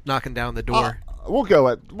not knocking down the door. we'll go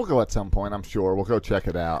at some point. I'm sure we'll go check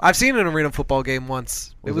it out. I've seen an arena football game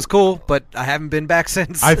once. It was cool, but I haven't been back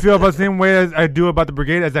since. I feel about the same way as I do about the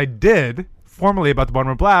Brigade as I did formerly about the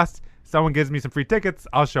Baltimore Blast. Someone gives me some free tickets,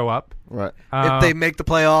 I'll show up. Right. If they make the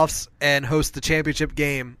playoffs and host the championship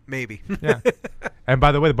game, maybe. Yeah. And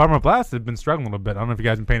by the way, the Baltimore Blast have been struggling a little bit. I don't know if you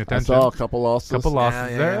guys have been paying I attention. saw a couple losses.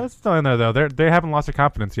 Yeah. They're still in there though. They haven't lost their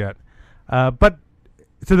confidence yet. But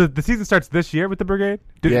so the season starts this year with the Brigade.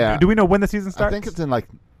 Do we know when the season starts? I think it's in like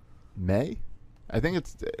May. I think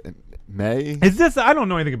it's May. Is this? I don't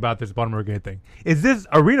know anything about this Baltimore Brigade thing. Is this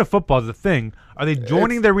arena football is a thing? Are they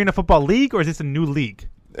joining the Arena Football League, or is this a new league?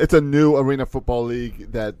 It's a new arena football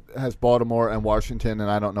league that has Baltimore and Washington, and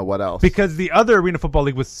I don't know what else. Because the other Arena Football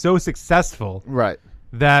League was so successful, Right.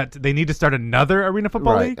 that they need to start another Arena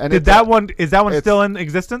Football Right. League. And Is that one still in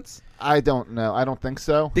existence? I don't know. I don't think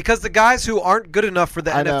so. Because the guys who aren't good enough for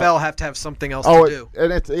the I know. NFL have to have something else Oh, to do.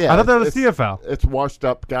 and it's I thought that was CFL. It's washed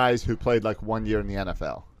up guys who played like 1 year in the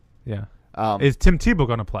NFL. Yeah. Is Tim Tebow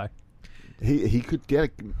going to play? He could get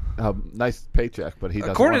a nice paycheck, but he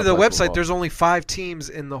doesn't. According to the wanna play website, football. there's only 5 teams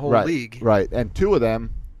in the whole right, league. Right, and 2 of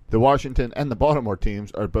them, the Washington and the Baltimore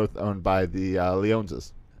teams, are both owned by the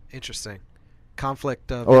Leonses. Interesting.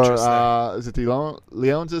 Conflict of Or interest there. is it the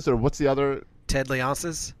Leonses, or what's the other? Ted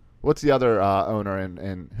Leonsis? What's the other owner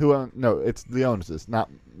in who own? No, it's Leonses, not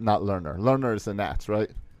Lerner. Lerner is the Nats, right?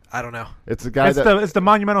 I don't know. It's the guy It's the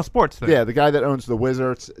Monumental Sports thing. Yeah, the guy that owns the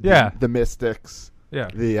Wizards, the Mystics,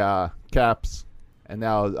 the Caps, and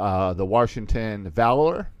now the Washington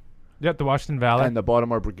Valor. Yep, the Washington Valor. And the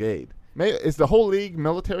Baltimore Brigade. Is the whole league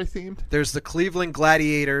military themed? There's the Cleveland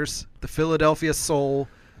Gladiators, the Philadelphia Soul,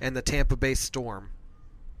 and the Tampa Bay Storm.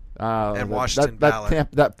 And Washington Valor.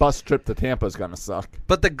 That bus trip to Tampa is going to suck.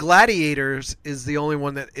 But the Gladiators is the only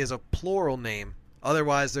one that is a plural name.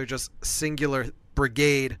 Otherwise, they're just singular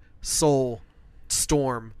Brigade, Soul,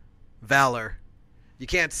 Storm, Valor. You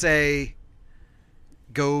can't say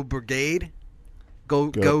Go Brigade,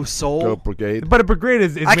 Go Soul. Go Brigade. But a brigade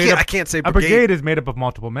is I made up. can't say A brigade. brigade is made up of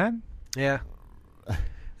multiple men. Yeah.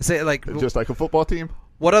 Say like Just like a football team?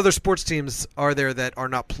 what other sports teams are there that are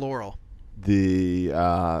not plural? The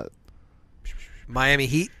Miami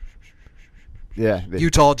Heat, the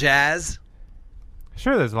Utah Jazz.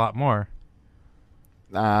 Sure, there's a lot more.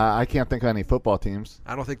 I can't think of any football teams.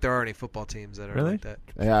 I don't think there are any football teams that are Really? like that.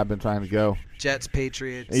 Yeah, I've been trying to go. Jets,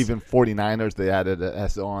 Patriots. Even 49ers, they added a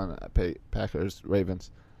S on. Packers,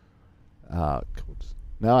 Ravens.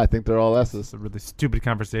 No, I think they're all S's. It's a really stupid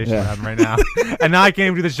conversation Yeah. we're having right now. And now I can't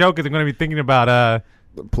even do the show because I'm going to be thinking about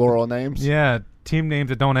Plural names? team names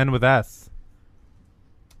that don't end with S.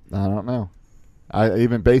 I don't know.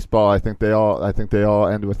 Even baseball, I think they all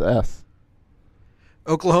end with S.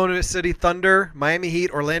 Oklahoma City Thunder, Miami Heat,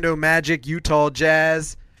 Orlando Magic, Utah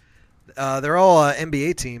Jazz. They're all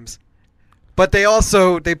NBA teams. But they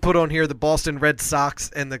put on here the Boston Red Sox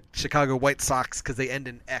and the Chicago White Sox because they end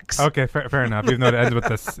in X. Okay, fair enough. Even though it ends with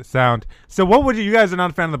the sound. So what would you guys are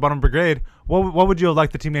not a fan of the Baltimore Brigade? What would you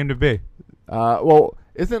like the team name to be? Well,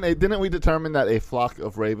 didn't we determine that a flock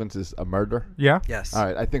of ravens is a murder? Yeah. Yes. All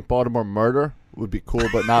right, I think Baltimore murder would be cool,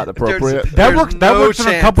 but not appropriate. That works no on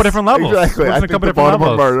a couple chance. different levels. Exactly. Works I on a think couple the different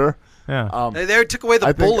Baltimore levels. murder. Yeah. They took away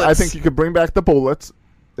the bullets. I think you could bring back the bullets.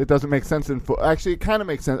 It doesn't make sense in football. Actually, it kind of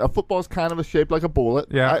makes sense. A football's kind of shaped like a bullet.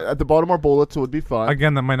 Yeah. The Baltimore Bullets would be fun.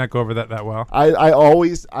 Again, that might not go over that well. I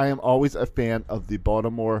am always a fan of the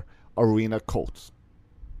Baltimore Arena Colts.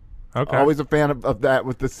 Okay. Always a fan of that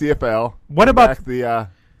with the CFL. What Bring about back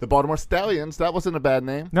the Baltimore Stallions? That wasn't a bad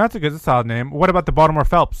name. No, it's a solid name. What about the Baltimore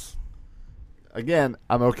Phelps? Again,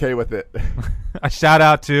 I'm okay with it. A shout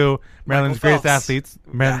out to Maryland's Michael greatest Phelps. athletes.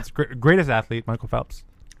 Maryland's greatest athlete, Michael Phelps.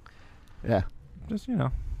 Yeah. Just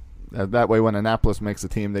That way, when Annapolis makes a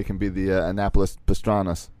team, they can be the Annapolis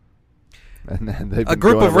Pastrana's. And then they've a been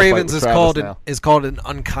group doing of it with, ravens with is Travis called now. an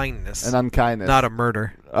unkindness. An unkindness. Not a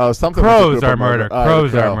murder. Oh, something. with a crows group are of murder. Oh,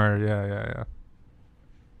 Crows crow. are murder. Yeah.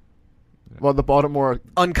 Well, the Baltimore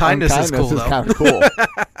Unkindness is cool, though. kind of cool.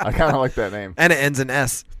 I kind of like that name. And it ends in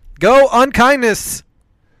S. Go unkindness.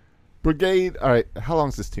 Brigade. All right. How long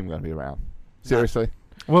is this team going to be around? Seriously?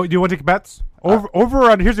 Well, do you want to take bets?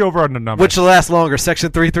 Over on here's the over on the number. Which will last longer,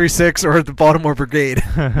 Section 336 or the Baltimore Brigade?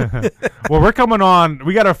 Well, we're coming on.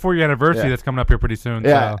 We got our 4-year anniversary Yeah. that's coming up here pretty soon.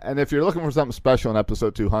 Yeah, So. and if you're looking for something special in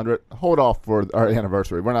episode 200, hold off for our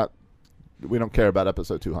anniversary. We don't care about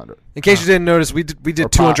episode 200. In case you didn't notice, we did Or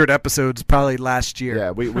 200 episodes probably last year.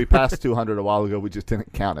 Yeah, we passed 200 a while ago. We just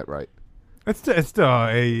didn't count it right. It's still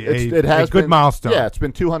It has a good been, milestone. Yeah, it's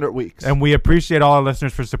been 200 weeks. And we appreciate all our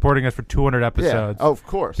listeners for supporting us for 200 episodes. Yeah, of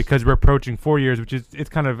course. Because we're approaching 4 years, which is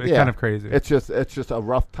kind of crazy. It's just a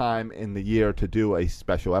rough time in the year to do a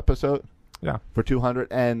special episode. Yeah. For 200,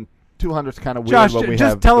 and 200 is kind of weird. Josh, when we just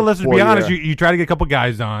have tell the the listeners. Be honest. 4-year. You try to get a couple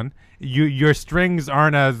guys on. Your strings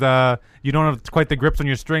aren't as you don't have quite the grips on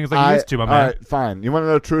your strings like you used to, my man. All right, fine. You want to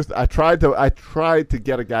know the truth? I tried to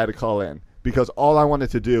get a guy to call in because all I wanted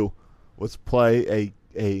to do was play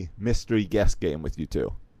a mystery guest game with you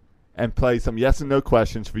two, and play some yes and no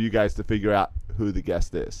questions for you guys to figure out who the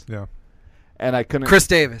guest is. Yeah. And I couldn't. Chris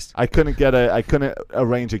Davis. I couldn't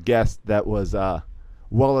arrange a guest that was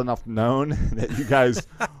well enough known that you guys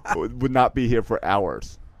would not be here for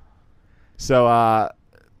hours. So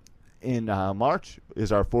in March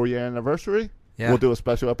is our 4-year anniversary. Yeah. We'll do a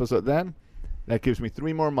special episode then. That gives me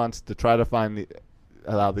 3 more months to try to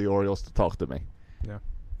allow the Orioles to talk to me. Yeah.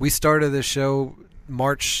 We started this show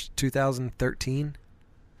March 2013.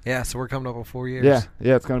 Yeah, so we're coming up on 4 years.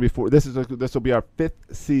 Yeah, it's going to be 4. This will be our 5th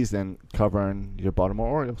season covering your Baltimore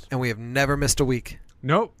Orioles. And we have never missed a week.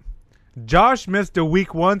 Nope. Josh missed a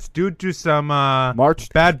week once due to some March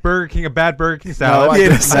bad Burger King salad. I He ate a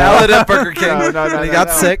didn't. salad at Burger King. No, and he got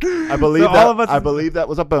sick. I believe So all of us- I believe that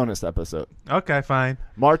was a bonus episode. Okay, fine.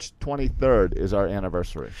 March 23rd is our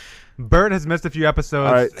anniversary. Bert has missed a few episodes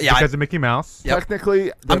All right. Yeah, because of Mickey Mouse. Yep.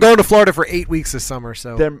 Technically, I'm going to Florida for 8 weeks this summer,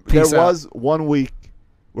 so there peace out. was 1 week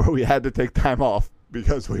where we had to take time off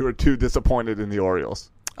because we were too disappointed in the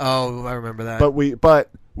Orioles. Oh, I remember that. But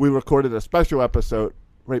we recorded a special episode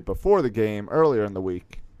right before the game earlier in the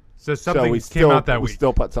week. So something we came out that we week.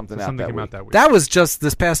 still put something out Something that came week. out that week. That was just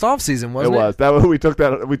this past off season, wasn't it? It was. We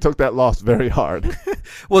took that loss very hard.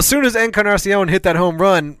 Well, as soon as Encarnacion hit that home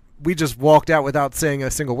run, we just walked out without saying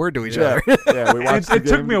a single word to each other. Yeah, we watched the It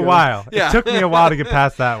took game me a together. while. Yeah. It took me a while to get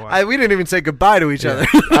past that one. We didn't even say goodbye to each other.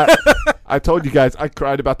 I told you guys I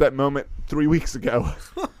cried about that moment 3 weeks ago.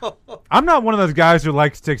 I'm not one of those guys who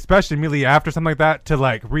likes to, especially immediately after something like that, to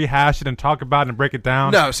like rehash it and talk about it and break it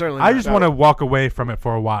down. No, certainly I not. just want to walk away from it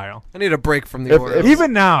for a while. I need a break from the If- Orioles.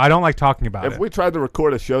 Even now, I don't like talking about If it. we tried to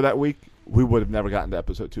record a show that week, we would have never gotten to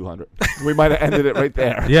episode 200. We might have ended it right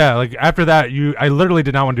there. Yeah, like after that, I literally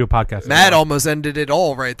did not want to do a podcast. Matt anymore. almost ended it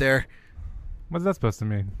all right there. What's that supposed to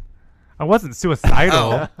mean? I wasn't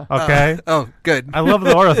suicidal. Okay. Oh, good. I love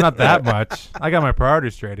the Orioles not that much. I got my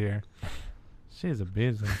priorities straight here. She's a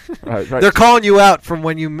busy. Right. They're calling you out from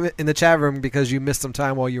when you in the chat room because you missed some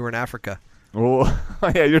time while you were in Africa. Oh,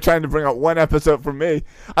 yeah, you're trying to bring up one episode from me.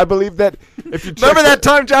 I believe that if you Remember that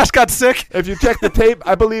time Josh got sick? If you check the tape,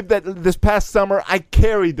 I believe that this past summer I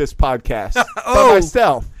carried this podcast by Oh.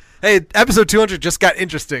 myself. Hey, episode 200 just got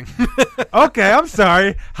interesting. Okay, I'm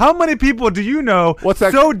sorry. How many people do you know What's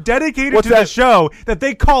that- so dedicated what's to the that- show that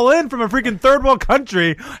they call in from a freaking third world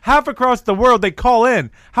country, half across the world, they call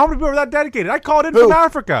in? How many people are that dedicated? I called in Who? from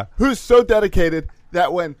Africa. Who's so dedicated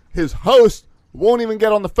that when his host won't even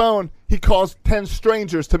get on the phone, he calls 10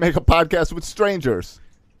 strangers to make a podcast with strangers.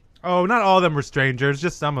 Oh, not all of them were strangers,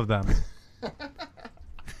 just some of them.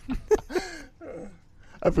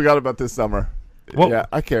 I forgot about this summer. Well- Yeah,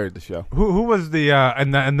 I carried the show. Who was the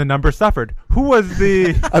and the number suffered? Who was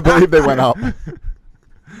the I believe they went up.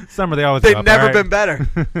 summer? They always They've go up, never all right? been better.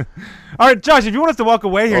 All right, Josh, if you want us to walk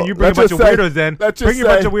away here and you bring a Let's bunch of just say- weirdos in, let's just bring your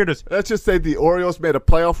bunch say- of weirdos. Let's just say the Orioles made a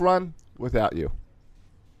playoff run without you.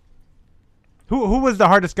 Who was the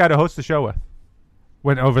hardest guy to host the show with?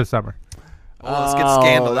 When over the summer? Well, let's get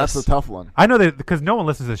scandalous. That's a tough one. I know that because no one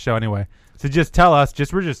listens to the show anyway. So just tell us.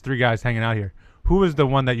 We're just 3 guys hanging out here. Who was the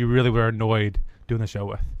one that you really were annoyed doing the show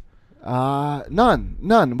with? None.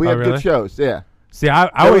 We Oh, had really? good shows. Yeah. See, I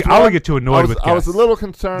There was would one- get too annoyed with I was a guests little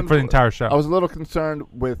concerned for the entire show. I was a little concerned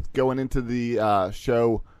with going into the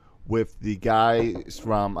show with the guys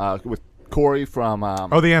from with Corey from the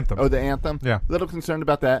Anthem. Oh, the Anthem. Yeah. A little concerned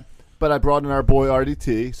about that, but I brought in our boy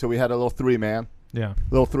RDT, so we had a little 3-man, Yeah.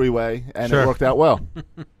 little 3-way, and Sure. it worked out well.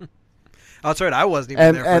 That's right. I wasn't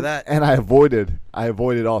even there for that. And I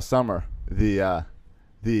avoided all summer the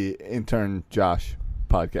intern Josh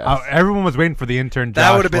podcast. Everyone was waiting for the intern. That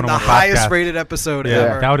Josh would have been the 101 podcast. highest rated episode Yeah,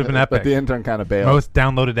 ever. that would have been epic. But the intern kind of bailed. Most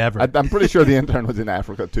downloaded ever. I'm pretty sure the intern was in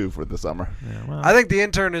Africa too for the summer. Yeah, well, I think the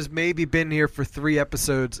intern has maybe been here for 3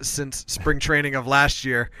 episodes since spring training of last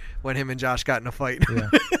year when him and Josh got in a fight. yeah.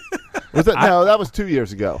 Was it? No, that was 2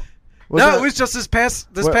 years ago. It was just this past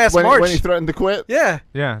when, March. when he threatened to quit. Yeah.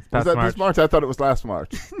 Yeah, it's Was past that March. this March? I thought it was last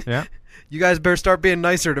March. Yeah. You guys better start being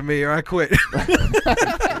nicer to me, or I quit.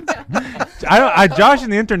 Josh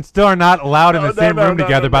and the intern still are not allowed in the same room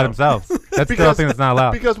together by no. themselves. That's still a thing that's not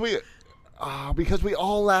allowed. Because we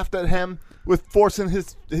all laughed at him with forcing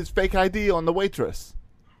his fake ID on the waitress,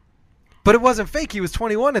 But it wasn't fake. He was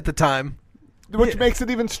 21 at the time. which makes it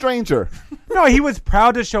even stranger. No, he was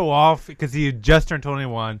proud to show off because he had just turned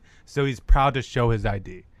 21, so he's proud to show his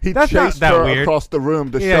ID. He That's not chased that her weird. across the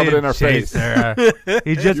room to Yeah, shove it he in her chased face. her.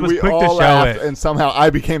 He just was We quick to all show laughed, it. and somehow I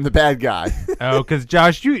became the bad guy. Oh, because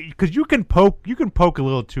Josh, you can poke a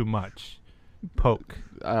little too much. Poke.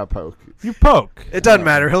 Poke. You poke. It doesn't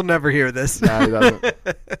matter. He'll never hear this. No, he doesn't.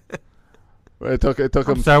 It took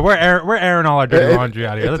him. So we're airing all our dirty laundry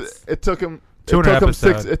out here. It took him. 200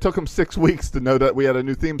 episodes. It took him 6 weeks to know that we had a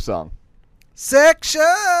new theme song.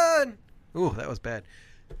 Section. Ooh, that was bad.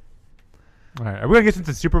 All right, are we gonna get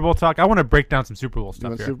into Super Bowl talk? I want to break down some Super Bowl You stuff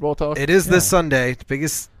want here. Super Bowl talk? It is this Sunday,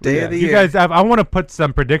 biggest day of the You year. guys have. I want to put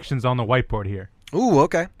some predictions on the whiteboard here. Ooh,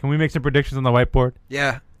 okay. Can we make some predictions on the whiteboard?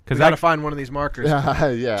 Yeah. 'Cause We got I- to find one of these markers.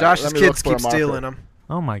 Yeah. Josh's Let me look kids for a keep marker. stealing them.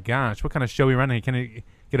 Oh my gosh, what kind of show we running? Can I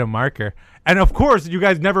get a marker? And of course, you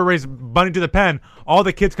guys never raise Bunny to the pen. All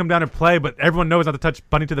the kids come down and play, but everyone knows not to touch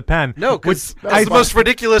Bunny to the pen. No, because Which that's the most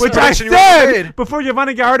ridiculous which I prediction you ever said made. before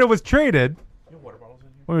Giovanni Gallardo was traded.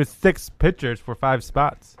 When it was 6 pitchers for 5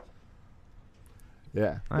 spots.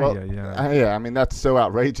 Yeah. Ay, Well, ay, ay. yeah. I mean, that's so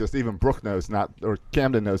outrageous. Even Brooke knows not, or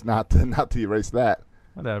Camden knows not to erase that.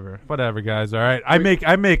 Whatever, guys. All right, I make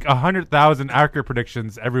 100,000 accurate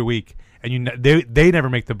predictions every week, and they never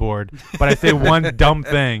make the board. But I say one dumb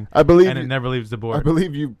thing, I believe and it you- never leaves the board. I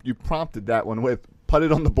believe you prompted that one with put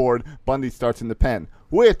it on the board. Bundy starts in the pen,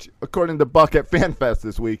 which, according to Buck at FanFest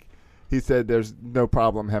this week, he said there's no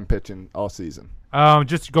problem him pitching all season.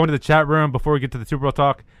 Just going to the chat room before we get to the Super Bowl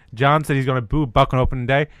talk. John said he's going to boo Buck on opening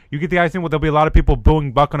day. You get the icing? Well, there'll be a lot of people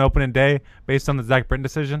booing Buck on opening day based on the Zach Britton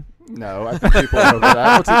decision. No, I think people are over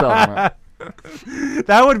that. What's he talking about?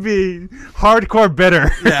 That would be hardcore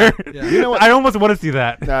bitter. Yeah. You know what? I almost want to see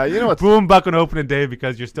that. Nah, you know what's Boo Buck on opening day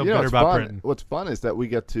because you're still you know bitter what's about fun? Britton. What's fun is that we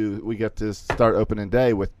get to start opening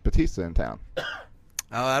day with Batista in town. Oh,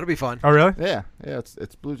 that'll be fun. Oh, really? Yeah,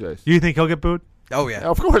 it's Blue Jays. Do you think he'll get booed? Oh, yeah.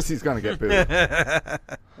 Of course he's gonna get booed.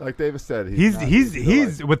 Like Davis said,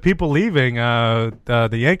 He's with people leaving the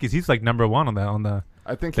Yankees. He's like number one on the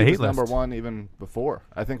I think the he hate was number list. one even before.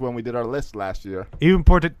 I think when we did our list last year. even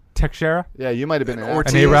Port Teixeira, Yeah, you might have been in that.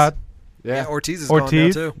 Ortiz. and A-Rod, Yeah. Ortiz is gone now,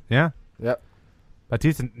 Ortiz. too. Yeah, Yep.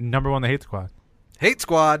 Batista number one on the hate squad. Hate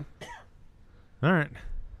squad. All right.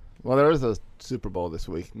 Well, there is a Super Bowl this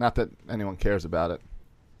week. Not that anyone cares about it,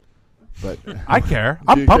 but I care. Do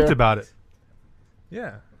I'm you pumped care? about it.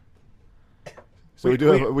 Yeah. So we do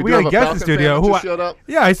have we got a a guest in Falcon the studio fan that who just showed up.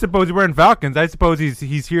 Yeah, I suppose he's wearing Falcons. I suppose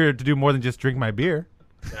he's here to do more than just drink my beer.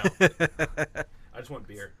 No. I just want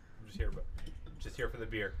beer. I'm just here for the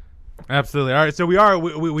beer. Absolutely. All right, so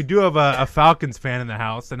we do have a Falcons fan in the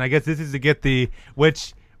house, and I guess this is to get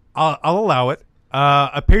which I'll allow it.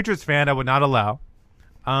 A Patriots fan I would not allow,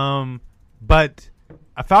 but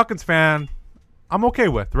a Falcons fan I'm okay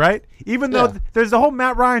with, right? Even though Yeah. there's the whole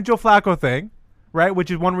Matt Ryan Joe Flacco thing, right?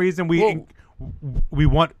 Which is one reason we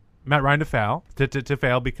want Matt Ryan to fail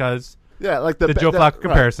because Yeah, like the Joe Flacco right.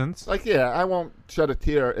 comparisons. Like, yeah, I won't shed a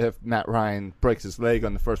tear if Matt Ryan breaks his leg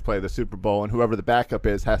on the first play of the Super Bowl, and whoever the backup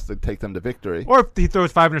is has to take them to victory. Or if he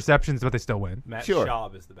throws 5 interceptions, but they still win. Matt Sure.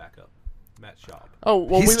 Schaub is the backup. Matt Schaub. Oh,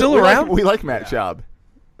 well, He's we still we around? we like Matt Schaub,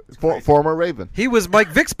 former Raven. He was Mike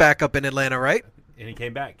Vick's backup in Atlanta, right? And he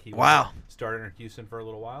came back. He Wow. started in Houston for a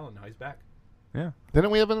little while, and now he's back. Yeah,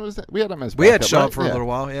 Didn't we have him? We had him as We had backup, Schaub right? for a Yeah. little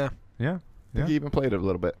while, yeah. yeah, I think yeah. he even played it a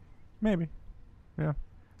little bit. Maybe. Yeah.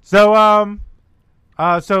 So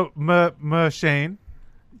Shane,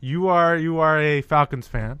 you are a Falcons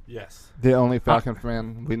fan. Yes. The only Falcon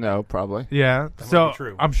fan we know, probably. Yeah. That So might be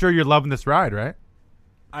true. I'm sure you're loving this ride, right?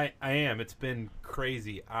 I am. It's been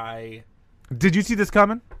crazy. Did you see this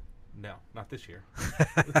coming? No, not this year.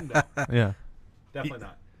 No, Yeah. definitely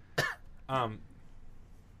not.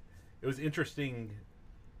 It was interesting.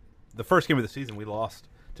 The first game of the season, we lost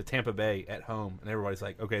to Tampa Bay at home, and everybody's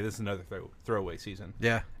like, "Okay, this is another throwaway season."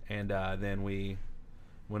 Yeah. And then we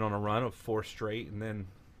went on a run of 4 straight, and then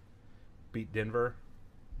beat Denver.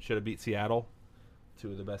 Should have beat Seattle,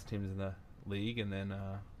 2 of the best teams in the league, and then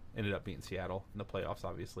ended up beating Seattle in the playoffs,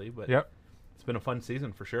 obviously. But Yep. it's been a fun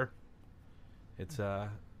season for sure. It's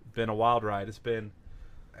been a wild ride. It's been.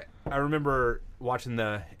 I remember watching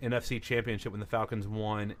the NFC Championship when the Falcons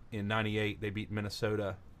won in '98. They beat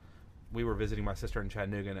Minnesota we were visiting my sister in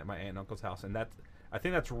Chattanooga and at my aunt and uncle's house, and I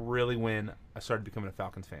think that's really when I started becoming a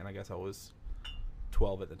Falcons fan. I guess I was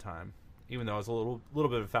 12 at the time, even though I was a little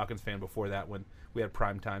bit of a Falcons fan before that when we had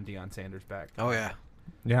primetime Deion Sanders back. Oh yeah,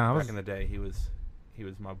 Yeah, back in the day, he was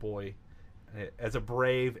my boy. As a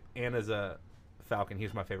Brave and as a Falcon, he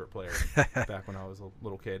was my favorite player back when I was a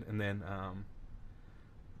little kid. And then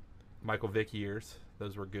Michael Vick years,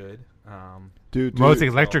 those were good. Most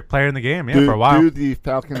electric player in the game, for a while. Do the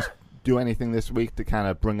Falcons do anything this week to kind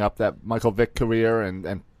of bring up that Michael Vick career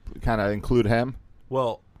and kind of include him?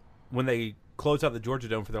 Well, when they closed out the Georgia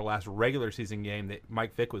Dome for their last regular season game,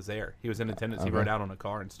 Mike Vick was there. He was in attendance. He rode out on a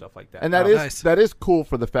car and stuff like that. And that is cool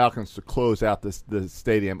for the Falcons to close out the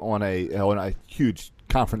stadium on a huge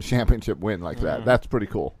conference championship win like that. That's pretty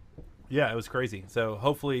cool. Yeah, it was crazy. So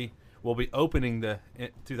hopefully we'll be opening the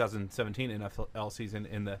 2017 NFL season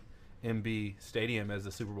in the MB Stadium as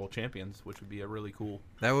the Super Bowl champions, which would be a really cool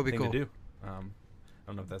thing to cool. do.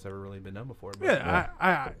 I don't know if that's ever really been done before. But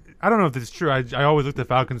I don't know if this is true. I always looked at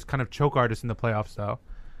Falcons kind of choke artists in the playoffs, though.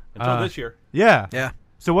 Until this year. Yeah.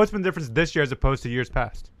 So what's been the difference this year as opposed to years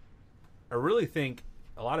past? I really think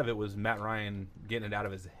a lot of it was Matt Ryan getting it out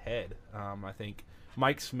of his head. I think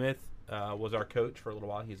Mike Smith was our coach for a little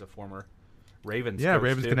while. He's a former Ravens coach,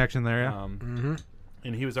 Ravens too. connection there,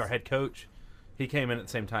 And he was our head coach. He came in at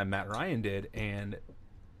the same time Matt Ryan did, and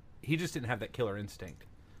he just didn't have that killer instinct.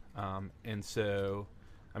 And so,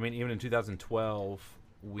 I mean, even in 2012,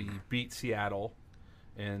 we beat Seattle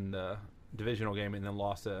in the divisional game and then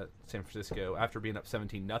lost to San Francisco after being up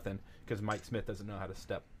 17-0 because Mike Smith doesn't know how to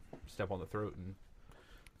step on the throat and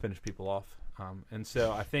finish people off. And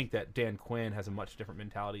so I think that Dan Quinn has a much different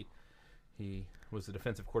mentality. He was the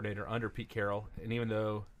defensive coordinator under Pete Carroll, and even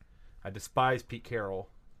though I despise Pete Carroll,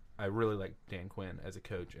 I really like Dan Quinn as a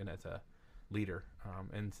coach and as a leader.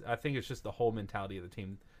 And I think it's just the whole mentality of the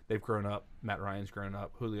team. They've grown up. Matt Ryan's grown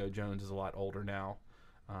up. Julio Jones is a lot older now.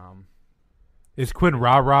 Is Quinn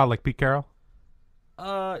rah-rah like Pete Carroll?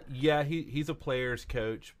 Yeah, he's a player's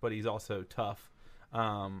coach, but he's also tough.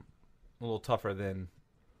 A little tougher than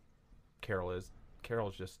Carroll is.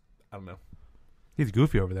 Carroll's just, I don't know. He's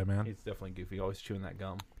goofy over there, man. He's definitely goofy, always chewing that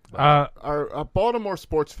gum. Our Baltimore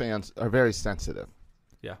sports fans are very sensitive.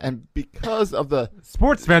 Yeah. And because of the...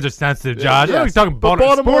 Sports fans are sensitive, Josh. Yes. You're talking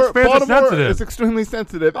Baltimore. Sports fans are sensitive. It's extremely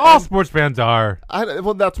sensitive. All sports fans are.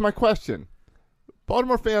 Well, that's my question.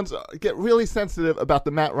 Baltimore fans get really sensitive about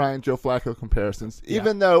the Matt Ryan, Joe Flacco comparisons,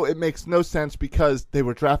 even though it makes no sense because they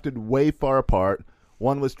were drafted way far apart.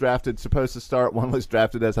 One was drafted supposed to start. One was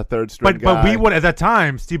drafted as a third-string guy. But we would at that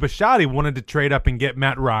time. Steve Bisciotti wanted to trade up and get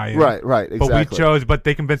Matt Ryan. Right, exactly. But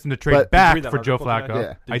they convinced him to trade back for Joe Flacco.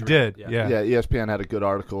 Yeah. I did. Yeah, ESPN had a good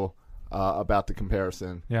article about the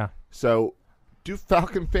comparison. Yeah. So, do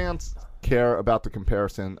Falcon fans care about the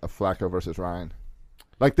comparison of Flacco versus Ryan?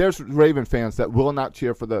 Like, there's Raven fans that will not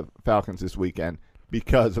cheer for the Falcons this weekend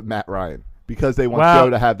because of Matt Ryan. Because they want Joe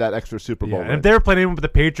to have that extra Super Bowl. And if they were playing with the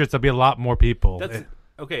Patriots, there'll be a lot more people.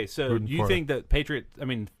 Okay, so you think that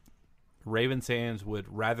Ravens fans would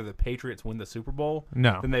rather the Patriots win the Super Bowl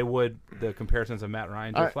than they would the comparisons of Matt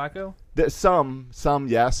Ryan to Flacco? There's some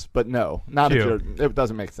yes, but no. It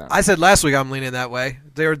doesn't make sense. I said last week I'm leaning that way.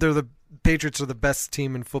 They're the Patriots are the best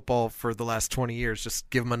team in football for the last 20 years. Just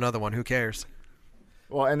give them another one. Who cares?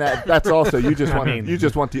 Well, and that's also you just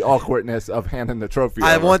want the awkwardness of handing the trophy.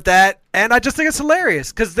 I want that, and I just think it's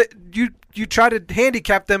hilarious because you try to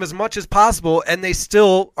handicap them as much as possible, and they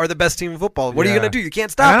still are the best team in football. What are you going to do? You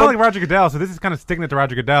can't stop them. I don't them. like Roger Goodell, so this is kind of sticking it to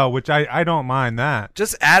Roger Goodell, which I don't mind that.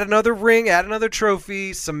 Just add another ring, add another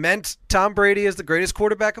trophy, cement Tom Brady as the greatest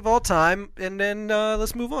quarterback of all time, and then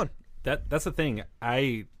let's move on. That's the thing.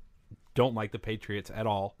 I don't like the Patriots at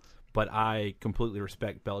all. But I completely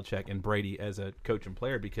respect Belichick and Brady as a coach and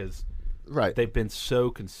player because they've been so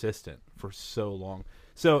consistent for so long.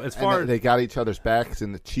 So as far as they got each other's backs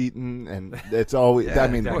in the cheating, and it's always.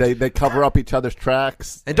 They cover up each other's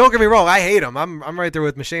tracks. And don't get me wrong, I hate him. I'm right there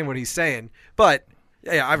with Machine what he's saying. But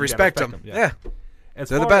yeah, I respect him. Yeah,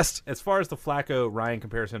 they're the best. As far as the Flacco Ryan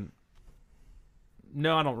comparison,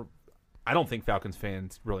 no, I don't think Falcons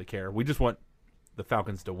fans really care. We just want the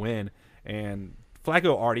Falcons to win and.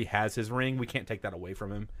 Flacco already has his ring. We can't take that away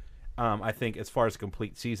from him. I think as far as a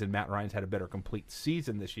complete season, Matt Ryan's had a better complete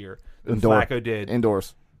season this year than Flacco did.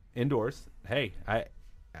 Indoors. Hey,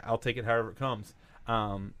 I'll take it however it comes.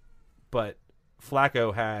 But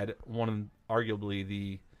Flacco had arguably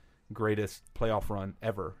the greatest playoff run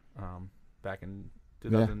ever back in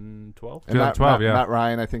 2012. And 2012, Matt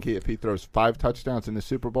Ryan, I think if he throws 5 touchdowns in the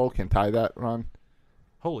Super Bowl, can tie that run.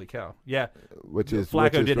 Holy cow! Yeah,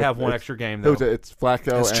 Flacco did have one extra game though. It's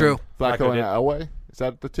Flacco. That's true. Flacco and Elway. Is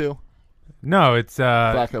that the two? No, it's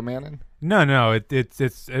Flacco Manning? no.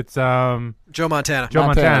 It's Joe Montana. Joe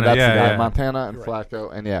Montana. That's Yeah, the guy. yeah. Montana and Right.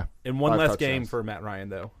 Flacco, and yeah. And one 5 less touchdowns. game for Matt Ryan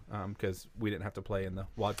though, because we didn't have to play in the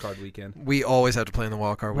wild card weekend. We always have to play in the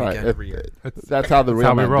wild card Right. weekend. every year. That's how the That's real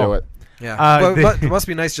how we men roll. do it. Yeah, they- but it must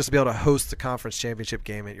be nice just to be able to host the conference championship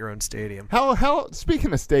game at your own stadium. How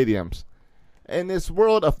speaking of stadiums, in this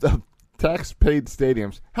world of the tax-paid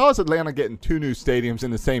stadiums, how is Atlanta getting 2 new stadiums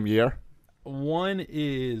in the same year? One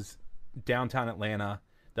is downtown Atlanta.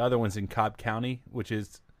 The other one's in Cobb County, which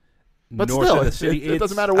is But north still, of the city. it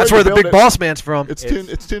doesn't matter where That's you where the build big it. boss man's from. It's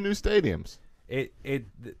two new stadiums.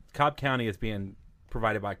 Cobb County is being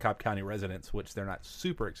provided by Cobb County residents, which they're not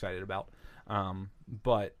super excited about.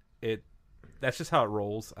 But that's just how it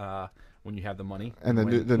rolls when you have the money. And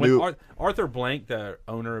When Arthur Blank, the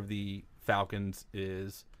owner of the Falcons,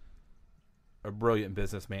 is a brilliant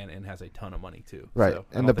businessman and has a ton of money too. Right, So I and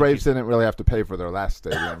don't the think Braves he's- didn't really have to pay for their last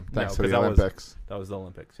stadium thanks to 'cause the that Olympics. that was the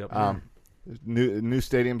Olympics. Yep. New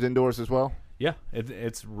stadiums indoors as well, Yeah,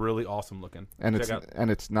 it's really awesome looking. and Check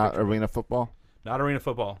it's out not arena football. not arena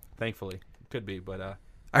football, thankfully. Could be, but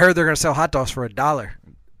I heard they're going to sell hot dogs for $1.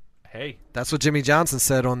 hey, That's what Jimmy Johnson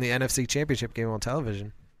said on the NFC Championship game on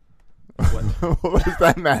television. What does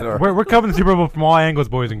that matter? We're covering the Super Bowl from all angles,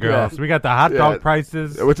 boys and girls. Yeah. We got the hot Yeah. dog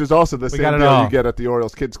prices. Which is also the We same got it deal all. you get at the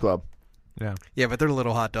Orioles Kids Club. Yeah. Yeah, but they're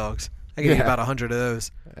little hot dogs. I can eat Yeah. about 100 of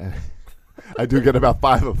those. I do get about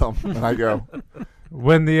 5 of them when I go.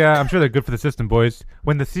 When I'm sure they're good for the system, boys.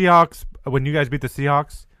 When you guys beat the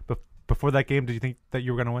Seahawks before that game, did you think that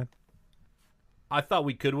you were going to win? I thought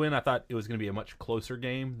we could win. I thought it was going to be a much closer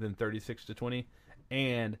game than 36-20,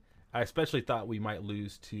 and I especially thought we might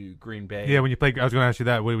lose to Green Bay. Yeah, when you played, I was going to ask you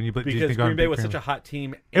that. When you played, because Green Bay was such a hot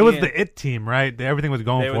team. It was and the it team, right? Everything was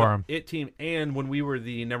going they were for the them. it team, and when we were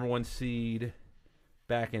the number 1 seed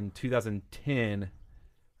back in 2010,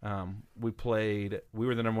 we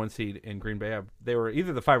were the number 1 seed in Green Bay. They were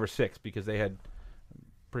either the 5 or 6 because I'm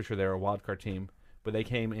pretty sure they were a wild card team, but they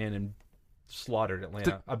came in and slaughtered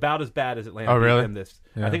Atlanta. About as bad as Atlanta Oh, really? beat them this.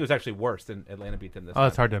 Yeah. I think it was actually worse than Atlanta beat them this. Oh,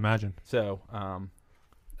 that's time. hard to imagine. So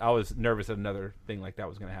I was nervous that another thing like that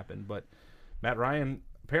was going to happen. But Matt Ryan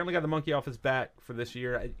apparently got the monkey off his back for this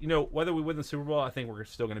year. Whether we win the Super Bowl, I think we're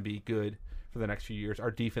still going to be good for the next few years.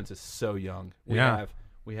 Our defense is so young.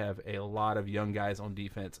 We have a lot of young guys on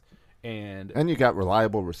defense. And you got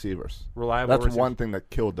reliable receivers. That's one thing that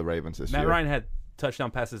killed the Ravens this year. Matt Ryan had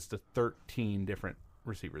touchdown passes to 13 different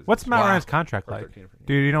receivers. What's Matt Ryan's contract Or like? 13 different-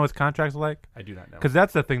 Do you know what his contract's like? I do not know. Because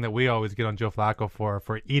that's the thing that we always get on Joe Flacco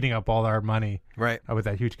for eating up all our money Right. with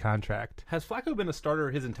that huge contract. Has Flacco been a starter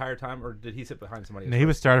his entire time, or did he sit behind somebody? And he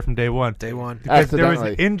was started from day one. Day one. Because there was an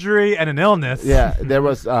Accidentally. injury and an illness. Yeah, there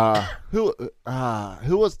was who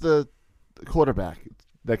was the quarterback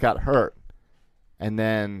that got hurt, and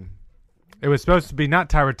then It was supposed to be not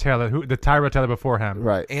Tyrod Taylor, the Tyrod Taylor before him.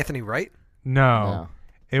 right. Anthony Wright? No.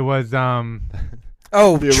 It was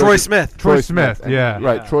Oh, The Troy original- Smith. Troy Smith, and- yeah.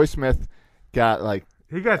 right. Yeah. Troy Smith got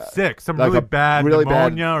he got sick, some like really a bad really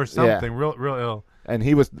bad- pneumonia or yeah. something, real ill. and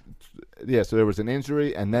he was so there was an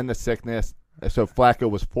injury and then the sickness. So Flacco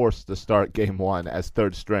was forced to start game 1 as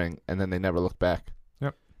third string, and then they never looked back.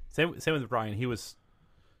 Same with Brian. He was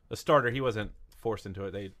a starter. He wasn't forced into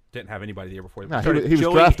it. They didn't have anybody the year before. No, he was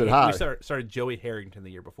drafted high. We started Joey Harrington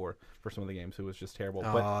the year before for some of the games, who was just terrible.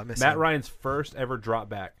 Oh, But I miss Matt him. Ryan's first ever drop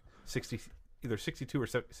back, either 62 or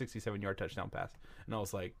 67-yard touchdown pass, and I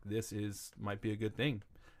was like, this might be a good thing.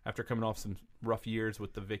 After coming off some rough years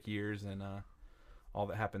with the Vic years and all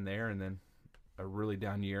that happened there, and then a really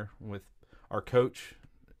down year with our coach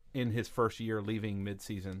in his first year leaving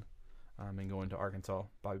midseason and going to Arkansas,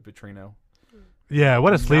 Bobby Petrino. Yeah,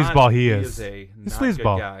 what a sleazeball he is. He He's is a not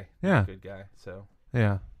sleazeball. good guy. Yeah. Not a good guy. So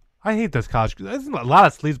Yeah. I hate those college. There's a lot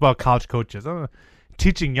of sleazeball college coaches.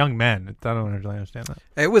 Teaching young men. I don't really understand that.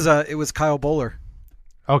 It was Kyle Bowler.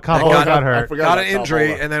 Oh, Kyle That Bowler got- got I hurt. forgot Got about an Kyle injury,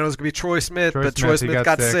 Bowler. and then it was going to be Troy Smith, Troy but Smith, Troy he Smith got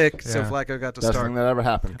got sick. sick, so Yeah. Flacco got to Best start. thing that ever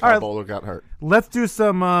happened. All Kyle right. Bowler got hurt. Let's do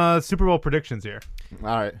some Super Bowl predictions here. All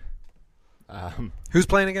right. Who's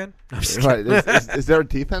playing again? I'm just Right. Is there a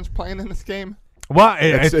defense playing in this game? Well,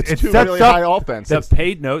 It's it two sets really up. high offenses.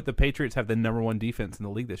 the Patriots have the number 1 defense in the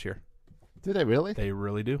league this year. Do they really? They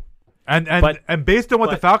really do. And based on what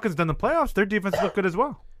the but- Falcons done in the playoffs, their defense looked good as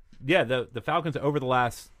well. Yeah, the Falcons over the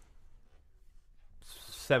last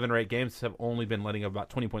 7 or 8 games have only been letting up about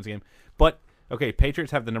 20 points a game. But okay,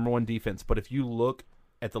 Patriots have the number 1 defense, but if you look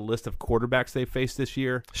at the list of quarterbacks they've faced this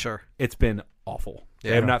year, Sure. it's been awful. They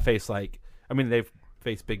Yeah. have not faced they've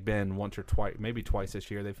faced Big Ben once or twice, maybe twice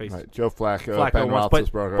this year. They faced Right. Joe Flacco, Ben once,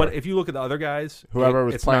 Roethlisberger. but if you look at the other guys, whoever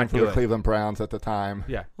was it's playing not for the good. Cleveland Browns at the time.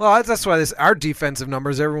 Yeah. Well, that's why our defensive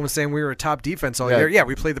numbers. Everyone was saying we were a top defense all year. Yeah,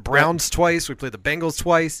 we played the Browns twice. We played the Bengals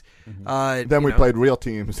twice. Then we played real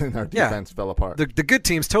teams, and our defense fell apart. The good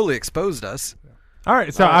teams totally exposed us. All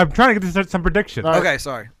right, so I'm trying to get to some predictions. All right. Okay,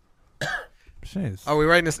 sorry. Jeez. Are we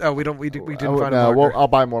writing this? Oh, we didn't find a No, marker. I'll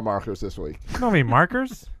buy more markers this week. You don't mean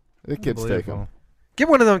markers? The kids take them. Get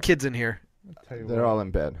one of them kids in here. They're all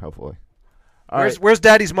in bed, hopefully. Where's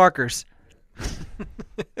Daddy's markers?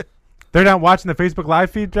 They're not watching the Facebook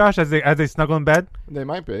Live feed, Josh, as they snuggle in bed? They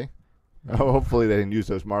might be. Oh, hopefully they didn't use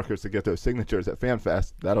those markers to get those signatures at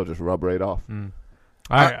FanFest. That'll just rub right off. All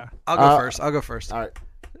right. I'll go first. I'll go first. All right.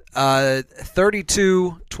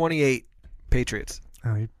 32-28 Patriots.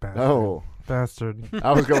 Oh, you bastard. Oh. Bastard.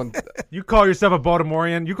 I was going. You call yourself a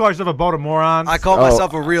Baltimorean? You call yourself a Baltimorean? I call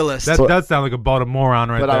myself a realist. That does sound like a Baltimorean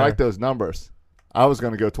right but there. I like those numbers. I was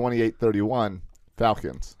going to go 28-31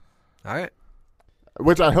 Falcons. All right.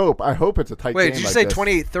 Which I hope it's a tight game. Wait, did you like say this.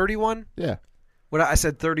 28-31? Yeah. What I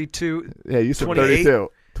said 32. Yeah, you said 28? 32.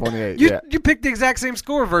 28. You yeah. you picked the exact same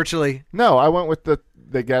score virtually. No, I went with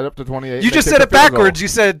they get up to 28. You they just kick said a it field goal. backwards. You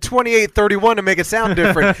said 28-31 to make it sound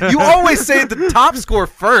different. You always say the top score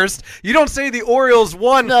first. You don't say the Orioles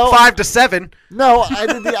won 5-7. No, I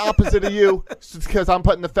did the opposite of you because I'm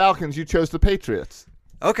putting the Falcons. You chose the Patriots.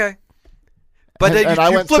 Okay. But then And you I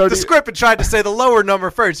went flipped the 30 script and tried to say the lower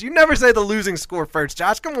number first. You never say the losing score first,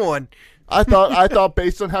 Josh. Come on. I thought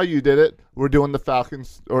based on how you did it, we're doing the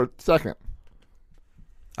Falcons or second.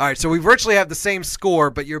 All right, so we virtually have the same score,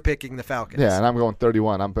 but you're picking the Falcons. Yeah, and I'm going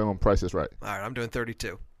 31. I'm going Price is Right. All right, I'm doing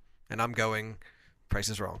 32. And I'm going Price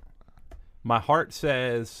is Wrong. My heart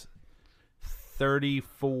says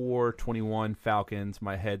 34-21 Falcons.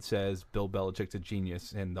 My head says Bill Belichick's a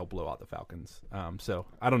genius, and they'll blow out the Falcons. So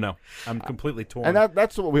I don't know. I'm completely torn. And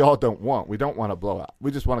that's what we all don't want. We don't want a blowout.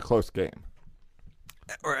 We just want a close game.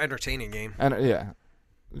 Or entertaining game. And yeah,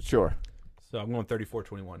 sure. So I'm going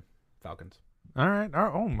 34-21 Falcons. All right.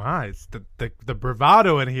 Oh, my. It's the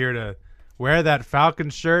bravado in here to wear that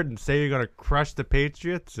Falcons shirt and say you're going to crush the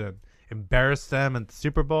Patriots and embarrass them in the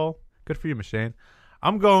Super Bowl. Good for you, Machine.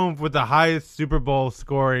 I'm going with the highest Super Bowl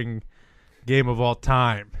scoring game of all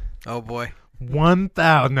time. Oh, boy.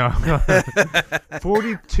 1,000. No.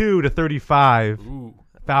 42-35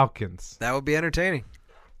 Falcons. That would be entertaining.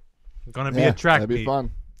 Going to be a track That'd be meet. fun.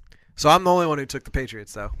 So I'm the only one who took the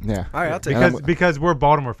Patriots, though. Yeah. All right, I'll take it. Because we're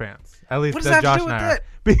Baltimore fans. At least What does that have Josh to do and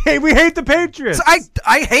with I are. Hey, we hate the Patriots. So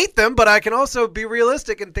I hate them, but I can also be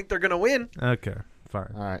realistic and think they're going to win. Okay,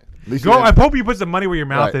 fine. All right. At least Go. I hope you put some money where your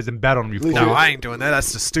mouth Right. is and bet on them. You At least fool. No, I ain't doing that.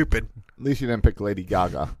 That's just stupid. At least you didn't pick Lady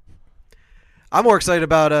Gaga. I'm more excited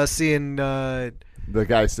about seeing The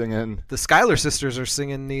guy singing. the Schuyler sisters are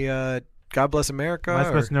singing the God Bless America. Am I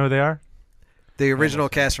supposed to know who they are? The original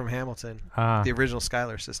cast from Hamilton. Ah. The original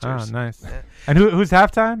Schuyler sisters. Oh, nice. Yeah. And who's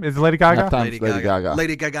halftime? Is it Lady Gaga? Halftime. Lady Lady Gaga.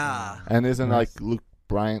 Lady Gaga. And isn't Nice. like Luke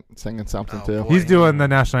Bryant singing something Oh, too? boy. He's doing the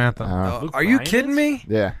national anthem. Oh, Luke are you Bryan kidding is? me?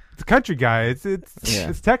 Yeah. It's a country guy. It's Yeah.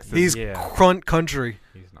 it's Texas. He's Yeah. front country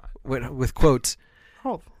He's not. with quotes.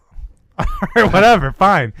 Oh. All right, whatever.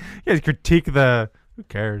 Fine. You guys critique the. Who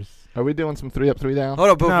cares? Are we doing some 3 up, 3 down?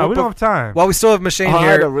 Hold on, No, we don't have time. While we still have Machine Oh, I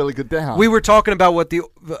had a here, really good down. we were talking about what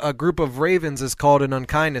a group of ravens is called in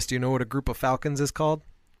unkindness. Do you know what a group of falcons is called?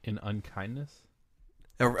 In unkindness?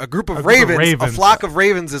 A group of A group of ravens. A ravens. flock of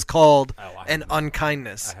ravens is called Oh, I an have no-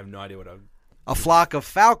 unkindness. I have no idea what A flock of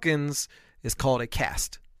falcons is called a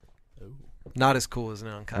cast. Not as cool as an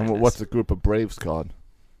unkindness. And what's the group of Braves called?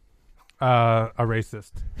 A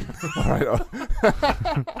racist. All right.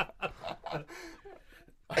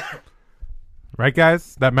 Right,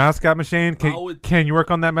 guys? That mascot machine. Can you work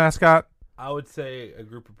on that mascot? I would say a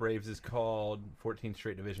group of Braves is called 14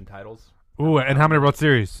 straight division titles. Ooh, and how many World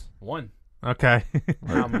Series? One. Okay.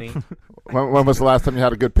 How many? when was the last time you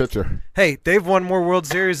had a good pitcher? Hey, they've won more World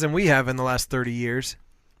Series than we have in the last 30 years.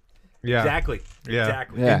 Yeah. Exactly. Yeah.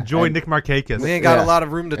 Exactly. Yeah. Enjoy And- Nick Markakis. We ain't got Yeah. a lot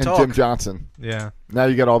of room to And talk. Jim Johnson. Yeah. Now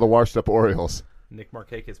you got all the washed up Orioles. Nick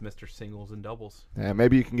Markakis, Mr. Singles and Doubles. Yeah,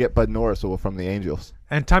 maybe you can get Bud Norris from the Angels.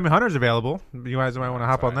 And Tommy Hunter's available. You guys might want to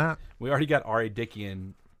hop on that. We already got R.A. Dickey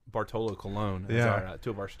and Bartolo Colon as Yeah. our, two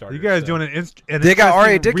of our starters. You guys so- doing an They got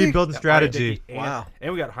R.A. interesting Dickey? rebuilding Yeah, strategy. R.A. Dickey and, Wow.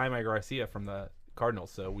 And we got Jaime Garcia from the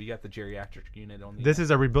Cardinals, so we got the geriatric unit on the This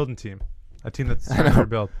is a rebuilding team. A team that's trying to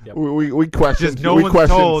rebuild. Yep. We questioned, Just no we one's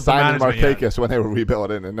questioned told the signing management yet. Markakis when they were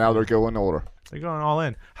rebuilding, and now they're going older. They're going all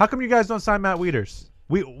in. How come you guys don't sign Matt Wieters?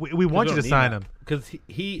 We want you to sign him. because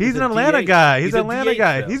he's He's an a Atlanta DH. guy. He's a an Atlanta DH,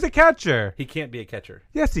 guy. though. He's a catcher. He can't be a catcher.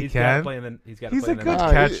 Yes, he He's can. gotta play in the, he's got to He's play a in the good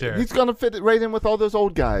next- catcher. He's going to fit it right in with all those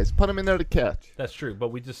old guys. Put him in there to catch. That's true, but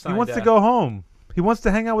we just He signed. wants to go home. He wants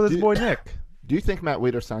to hang out with his Do- boy Nick. Do you think Matt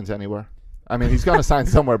Weeder signs anywhere? I mean, he's going to sign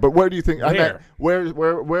somewhere, but where do you think? I mean,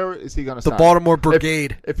 where is he going to The sign? Baltimore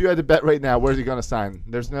Brigade. If you had to bet right now, where's he going to sign?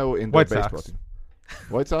 There's no indoor White baseball Sox. team.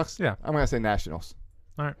 White Sox? Yeah. I'm going to say Nationals.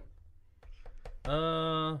 All right.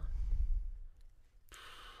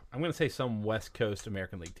 I'm going to say some West Coast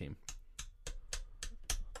American League team.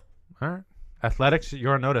 All right. Athletics,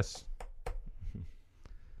 you're on notice.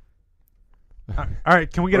 All right,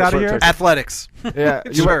 can we get out of here? Athletics. Yeah.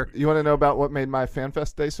 Sure. You want to know about what made my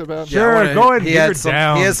FanFest day so bad? Sure, I wanna- go ahead and he give had her some-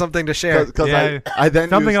 down. He has something to share. Because Yeah, I then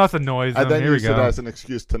something used, else annoys I them. then Here we used go. it as an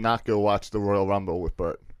excuse to not go watch the Royal Rumble with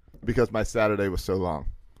Bert because my Saturday was so long.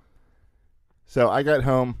 So I got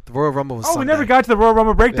home. The Royal Rumble was Oh, we Sunday. never got to the Royal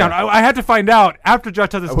Rumble breakdown. Yeah. I had to find out after Josh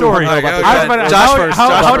tells the We story. wanna know about the I was about to- Josh how, first, how,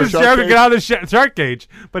 Josh how first. does Jericho get out of the shark cage?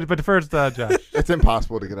 But first, Josh. It's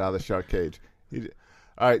impossible to get out of the shark cage.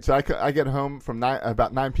 All right, so I get home from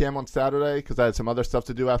about 9 p.m. on Saturday because I had some other stuff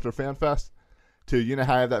to do after FanFest. You know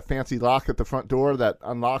how I have that fancy lock at the front door that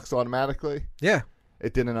unlocks automatically? Yeah.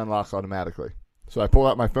 It didn't unlock automatically. So I pull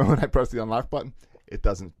out my phone, I press the unlock button. It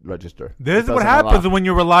doesn't register. This It is what doesn't happens unlock. when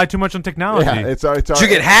you rely too much on technology. Yeah, it's Did you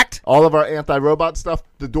get hacked? All of our anti-robot stuff,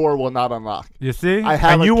 the door will not unlock. You see? I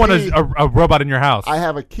have and a you want key. a robot in your house. I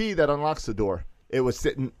have a key that unlocks the door. It was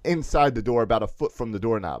sitting inside the door about a foot from the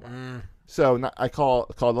doorknob. So I call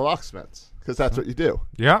the locksmiths because that's what you do.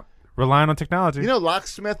 Yeah, relying on technology. You know,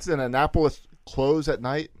 locksmiths in Annapolis close at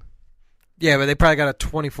night? Yeah, but they probably got a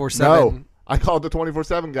 24/7. No. I called the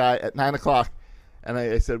 24/7 guy at 9 o'clock, and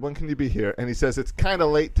I said, when can you be here? And he says, it's kind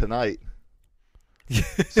of late tonight.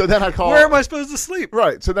 So then I call. Where am I supposed to sleep?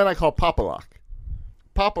 Right. So then I call Papa Lock.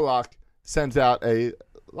 Papa Lock sends out a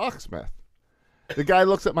locksmith. The guy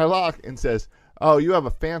looks at my lock and says, oh, you have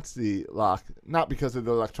a fancy lock, not because of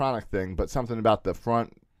the electronic thing, but something about the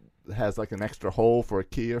front has like an extra hole for a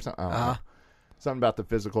key or something. I don't know. Something about the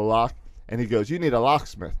physical lock. And he goes, you need a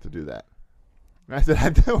locksmith to do that. And I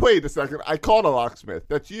said, wait a second. I called a locksmith.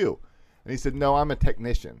 That's you. And he said, no, I'm a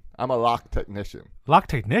technician. I'm a lock technician. Lock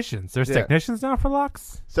technicians. There's Yeah. technicians now for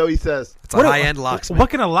locks? So he says, It's a high-end locksmith. What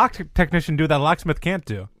can a lock technician do that a locksmith can't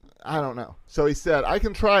do? I don't know. So he said, I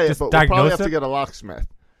can try it, Just but we'll probably diagnose have to it? get a locksmith.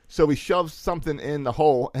 So he shoves something in the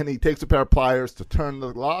hole, and he takes a pair of pliers to turn the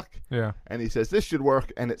lock. Yeah. And he says, this should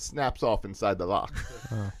work, and it snaps off inside the lock.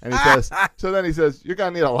 And he says, so then he says, you're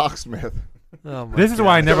going to need a locksmith. Oh my This is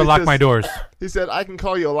why I never So he lock says- my doors. He said, I can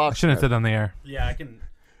call you a I locksmith. shouldn't have said on the air. Yeah, I can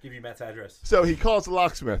give you Matt's address. So he calls the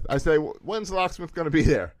locksmith. I say, when's the locksmith going to be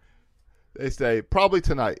there? They say, probably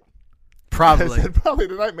tonight. Probably. I said, probably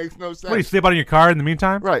tonight makes no sense. What, you sleep out in your car in the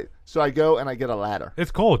meantime? Right. So I go and I get a ladder. It's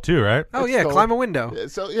cold too, right? Oh, It's yeah, cold. climb a window.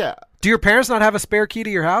 So, yeah, Do your parents not have a spare key to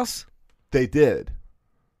your house? they did.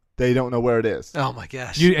 They don't know where it is. Oh, my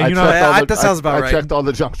gosh. You- and I you know- checked all that sounds about I right. checked all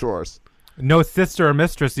the junk drawers. No sister or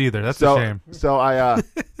mistress either. That's So, a shame.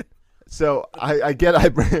 so I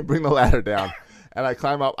bring the ladder down, and I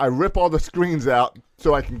climb up. I rip all the screens out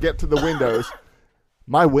so I can get to the windows.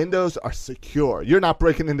 My windows are secure. You're not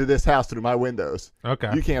breaking into this house through my windows. Okay.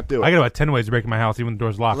 You can't do it. I got about 10 ways to break in my house, even the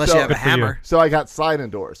door's locked. Unless So- you have a Good for you. hammer. So I got sliding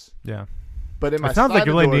doors. Yeah. But in my It sounds like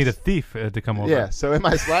you really sliding need a doors- thief to come over. Yeah. So in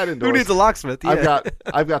my sliding doors, Who needs a locksmith? Yeah.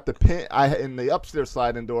 I've got the pin. In the upstairs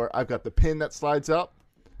sliding door, I've got the pin that slides up.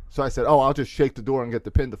 So I said, oh, I'll just shake the door and get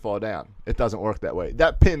the pin to fall down. It doesn't work that way.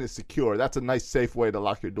 That pin is secure. That's a nice, safe way to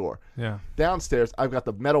lock your door. Yeah. Downstairs, I've got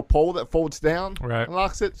the metal pole that folds down Right. and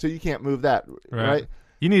locks it, so you can't move that. Right?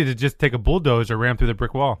 You need to just take a bulldozer, ram through the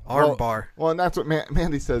brick wall. Arm bar. Well, and that's what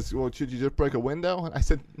Mandy says. Well, should you just break a window? And I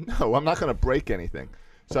said, no, I'm not going to break anything.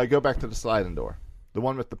 So I go back to the sliding door, the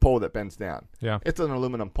one with the pole that bends down. Yeah. It's an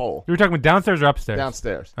aluminum pole. You were talking about downstairs or upstairs?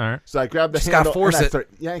 Downstairs. All right. So I grab the Just gotta handle force and I it. start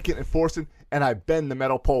yanking and forcing, and I bend the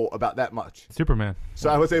metal pole about that much. Superman. So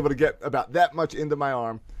I was able to get about that much into my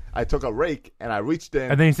arm. I took a rake and I reached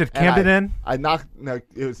in. And then you said Camden in? I knocked. No,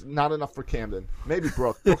 it was not enough for Camden. Maybe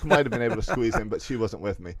Brooke. Brooke might have been able to squeeze in, but she wasn't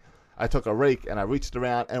with me. I took a rake and I reached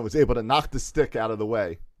around and was able to knock the stick out of the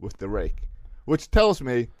way with the rake, which tells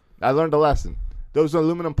me I learned a lesson. Those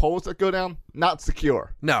aluminum poles that go down, not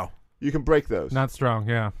secure. No. You can break those. Not strong,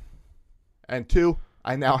 yeah. And two,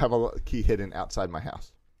 I now have a key hidden outside my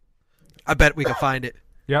house. I bet we can find it.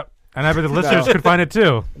 Yep. And I bet the listeners could find it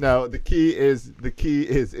too. No, the key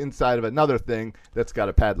is inside of another thing that's got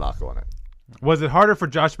a padlock on it. Was it harder for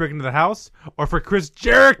Josh to break into the house or for Chris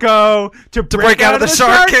Jericho to break out of the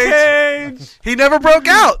shark cage? He never broke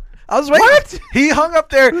out. I was waiting. What? He hung up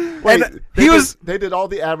there. Wait, and he was. They did all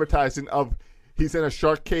the advertising of he's in a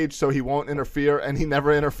shark cage, so he won't interfere, and he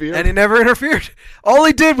never interfered. And he never interfered. All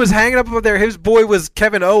he did was hang it up there. His boy was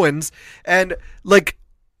Kevin Owens, and like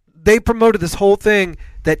they promoted this whole thing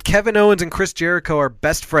that Kevin Owens and Chris Jericho are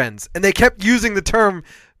best friends, and they kept using the term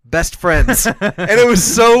best friends, and it was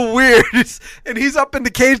so weird. And he's up in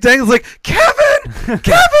the cage, dangling like, Kevin,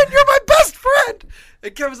 you're my best friend.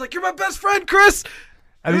 And Kevin's like, you're my best friend, Chris.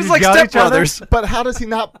 And it was they like yell at each other? stepbrothers. But how does he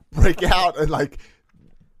not break out and like?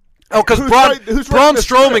 Oh, because Who's Braun writing the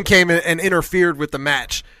Strowman script? came in and interfered with the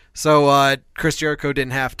match, so Chris Jericho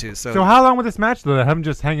didn't have to. So how long was this match though? Him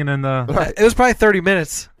just hanging in the It was probably 30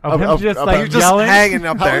 minutes. of him Of- just of like him Just yelling. hanging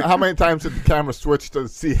up there. How many times did the camera switch to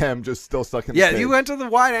see him just still stuck in the Yeah, cage? you went to the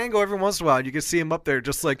wide angle every once in a while. And you could see him up there,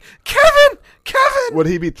 just like Kevin. Would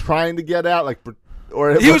he be trying to get out, like,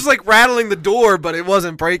 or He was like rattling the door, but it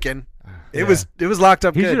wasn't breaking. It was locked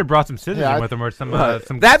up He should good. have brought some scissors Yeah, in with him or some. right.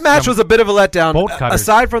 Some That match some- was a bit of a letdown. bolt cutters.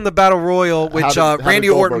 Aside from the Battle Royal, which how did Randy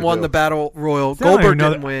Goldberg Orton won do? the Battle Royal, See, I don't even Goldberg know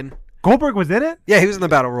didn't that- win. Goldberg was in it. Yeah, he was in the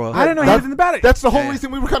Battle Royal. I didn't know he was in the battle. That's the whole Yeah. reason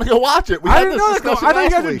we were going to go watch it. We I had didn't this know that. discussion I thought you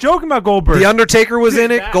last guys were week. joking about Goldberg. The Undertaker was in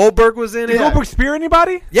it. that. Goldberg was in Did it. Goldberg spear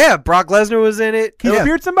anybody? Yeah, Brock Lesnar was in it. He yeah.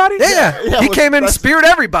 speared somebody? Yeah, Yeah, he well, came in and that's- speared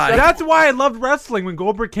everybody. That's why I loved wrestling when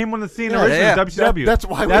Goldberg came on the scene originally yeah. in WCW. That's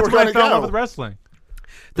why we That's were when I gonna fell in go. love with wrestling.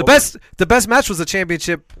 The best match was the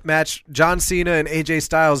championship match. John Cena and AJ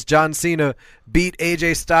Styles. John Cena beat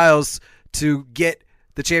AJ Styles to get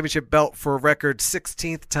the championship belt for a record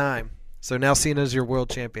 16th time. So now Cena's your world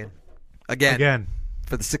champion again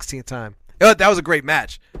for the 16th time. That was a great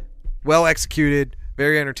match. Well executed,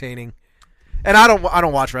 very entertaining. And I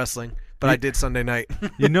don't watch wrestling, but I did Sunday night.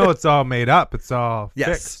 You know it's all made up. It's all Yes.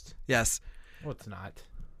 fixed. Yes. Well, it's not.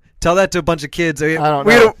 Tell that to a bunch of kids. We don't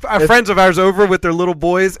had know. our friends of ours over with their little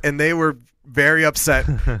boys, and they were very upset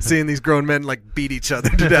seeing these grown men like beat each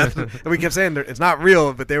other to death. And we kept saying it's not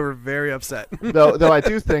real, but they were very upset. though I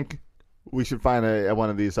do think we should find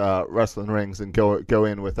one of these wrestling rings and go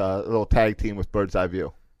in with a little tag team with Bird's Eye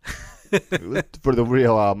View for the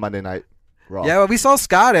real Monday Night Raw. Yeah, well, we saw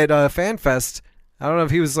Scott at FanFest. I don't know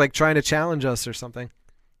if he was like trying to challenge us or something.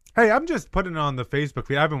 Hey, I'm just putting it on the Facebook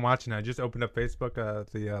feed. I've been watching it. I just opened up Facebook,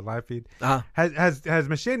 the live feed. Uh-huh. Has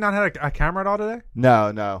Machine not had a camera at all today?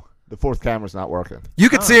 No, the fourth camera's not working. You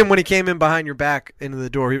could see him when he came in behind your back into the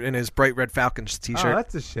door in his bright red Falcons Oh, t-shirt.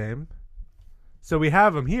 that's a shame. So we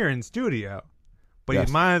have him here in studio, but Yes.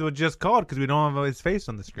 you might as well just call it because we don't have his face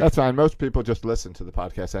on the screen. That's fine. Most people just listen to the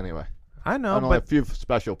podcast anyway. I know, Only a but few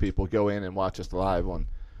special people go in and watch us live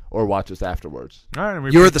or watch us afterwards. all right,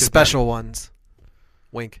 we You're the appreciate special ones.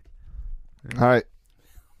 Wink. All right,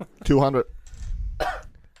 200. that.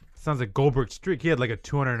 Sounds like Goldberg's streak. He had like a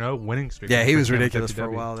 200-0 winning streak. Yeah, he was in ridiculous for a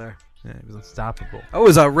WCW. while there. Yeah, he was unstoppable. Oh, it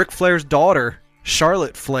was Ric Flair's daughter,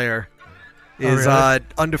 Charlotte Flair, is really?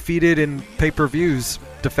 undefeated in pay-per-views,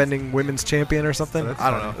 defending women's champion or something. Oh, that's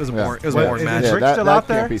I don't funny. know. It was Yeah. more. It was Wait, more is match. Rick that still that out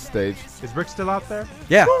there? can't be staged. Is Rick still out there?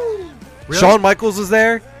 Yeah. Really? Shawn Michaels was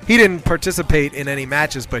there. He didn't participate in any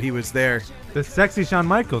matches, but he was there. The sexy Shawn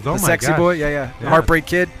Michaels. Oh The my sexy gosh. boy, yeah. Yeah. Heartbreak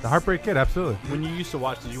Kid. The Heartbreak Kid, absolutely. When you used to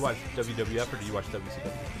watch, did you watch WWF or did you watch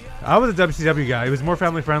WCW? I was a WCW guy. It was more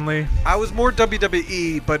family friendly. I was more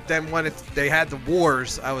WWE, but then when they had the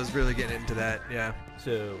wars, I was really getting into that. Yeah.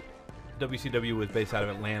 So WCW was based out of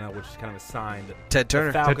Atlanta, which is kind of a sign that Ted Turner.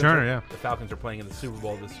 the Falcons Ted Turner, are, yeah. the Falcons are playing in the Super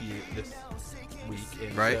Bowl this week.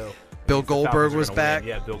 And Right. So Bill the Goldberg Falcons are was gonna back. win.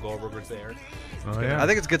 Yeah, Bill Goldberg was there. Oh yeah. I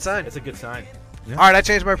think it's a good sign. It's a good sign. Yeah. All right, I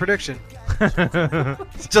changed my prediction.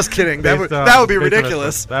 Just kidding. That would Based on- that would be based on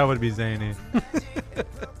ridiculous. That would be zany.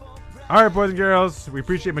 All right, boys and girls, we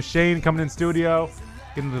appreciate Machine coming in studio,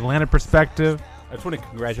 getting the Atlanta perspective. I just want to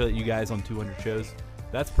congratulate you guys on 200 shows.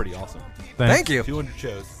 That's pretty awesome. Thanks. Thank you. 200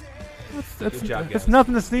 shows. That's, Good job, that's guys.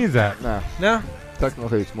 nothing to sneeze at. No, No,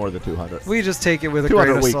 technically it's more than 200. we just take it with a 200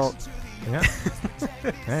 grain of weeks. salt.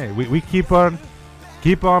 Yeah. Hey, we keep on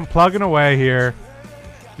plugging away here,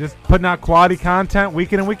 just putting out quality content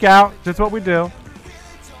week in and week out. Just what we do.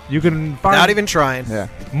 You can find Not even trying. Yeah.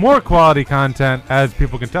 more quality content, as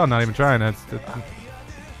people can tell. Not even trying. Yeah.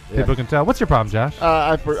 People can tell. What's your problem, Josh?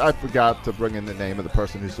 I forgot to bring in the name of the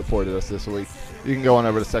person who supported us this week. You can go on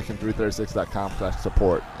over to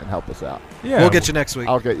section336.com/support and help us out. Yeah, We'll get you next week.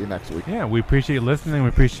 I'll get you next week. Yeah, we appreciate you listening. We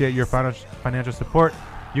appreciate your financial support.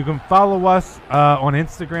 You can follow us on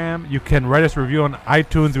Instagram. You can write us a review on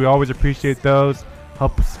iTunes. We always appreciate those.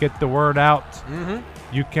 Help us get the word out. Mm-hmm.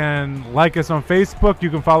 You can like us on Facebook. You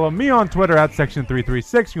can follow me on Twitter at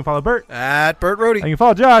Section336. You can follow Bert. At Bert And Rohde. you can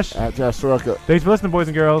follow Josh. At Josh Soroka. Thanks for listening, boys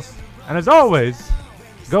and girls. And as always,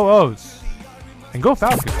 go O's. And go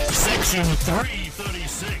Falcons. Section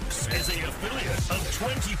 336 is a affiliate of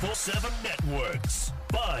 24/7 Networks.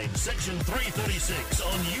 Find Section 336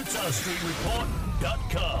 on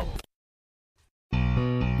UtahStreetReport.com.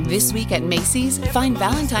 This week at Macy's, find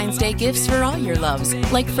Valentine's Day gifts for all your loves,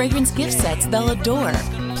 like fragrance gift sets they'll adore.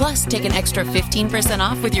 Plus, take an extra 15%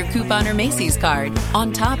 off with your coupon or Macy's card,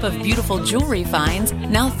 on top of beautiful jewelry finds,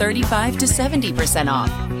 now 35 to 70%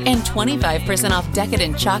 off, and 25% off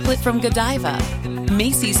decadent chocolate from Godiva.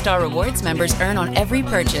 Macy's Star Rewards members earn on every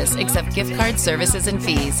purchase except gift card services and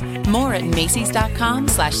fees. More at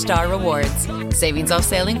Macys.com/Star Rewards. Savings off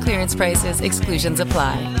sale and clearance prices. Exclusions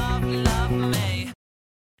apply.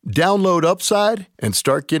 Download Upside and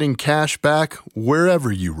start getting cash back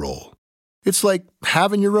wherever you roll. It's like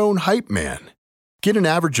having your own hype man. Get an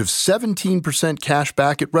average of 17% cash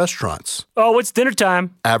back at restaurants. Oh, it's dinner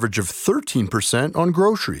time. Average of 13% on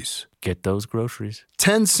groceries. Get those groceries.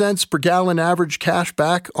 10 cents per gallon average cash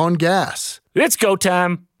back on gas. It's go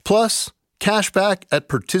time. Plus, cash back at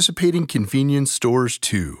participating convenience stores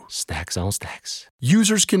too. Stacks on stacks.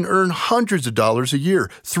 Users can earn hundreds of dollars a year,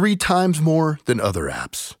 3 times more than other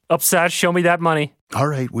apps. Upside, show me that money. All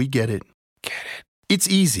right, we get it. It's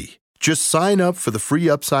easy. Just sign up for the free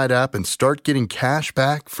Upside app and start getting cash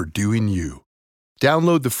back for doing you.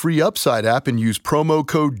 Download the free Upside app and use promo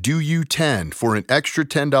code DOYOU10 for an extra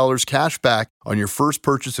 $10 cash back on your first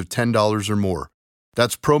purchase of $10 or more.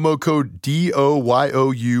 That's promo code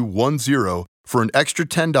DOYOU10 for an extra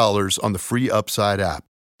 $10 on the free Upside app.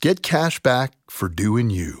 Get cash back for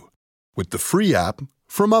doing you with the free app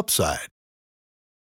from Upside.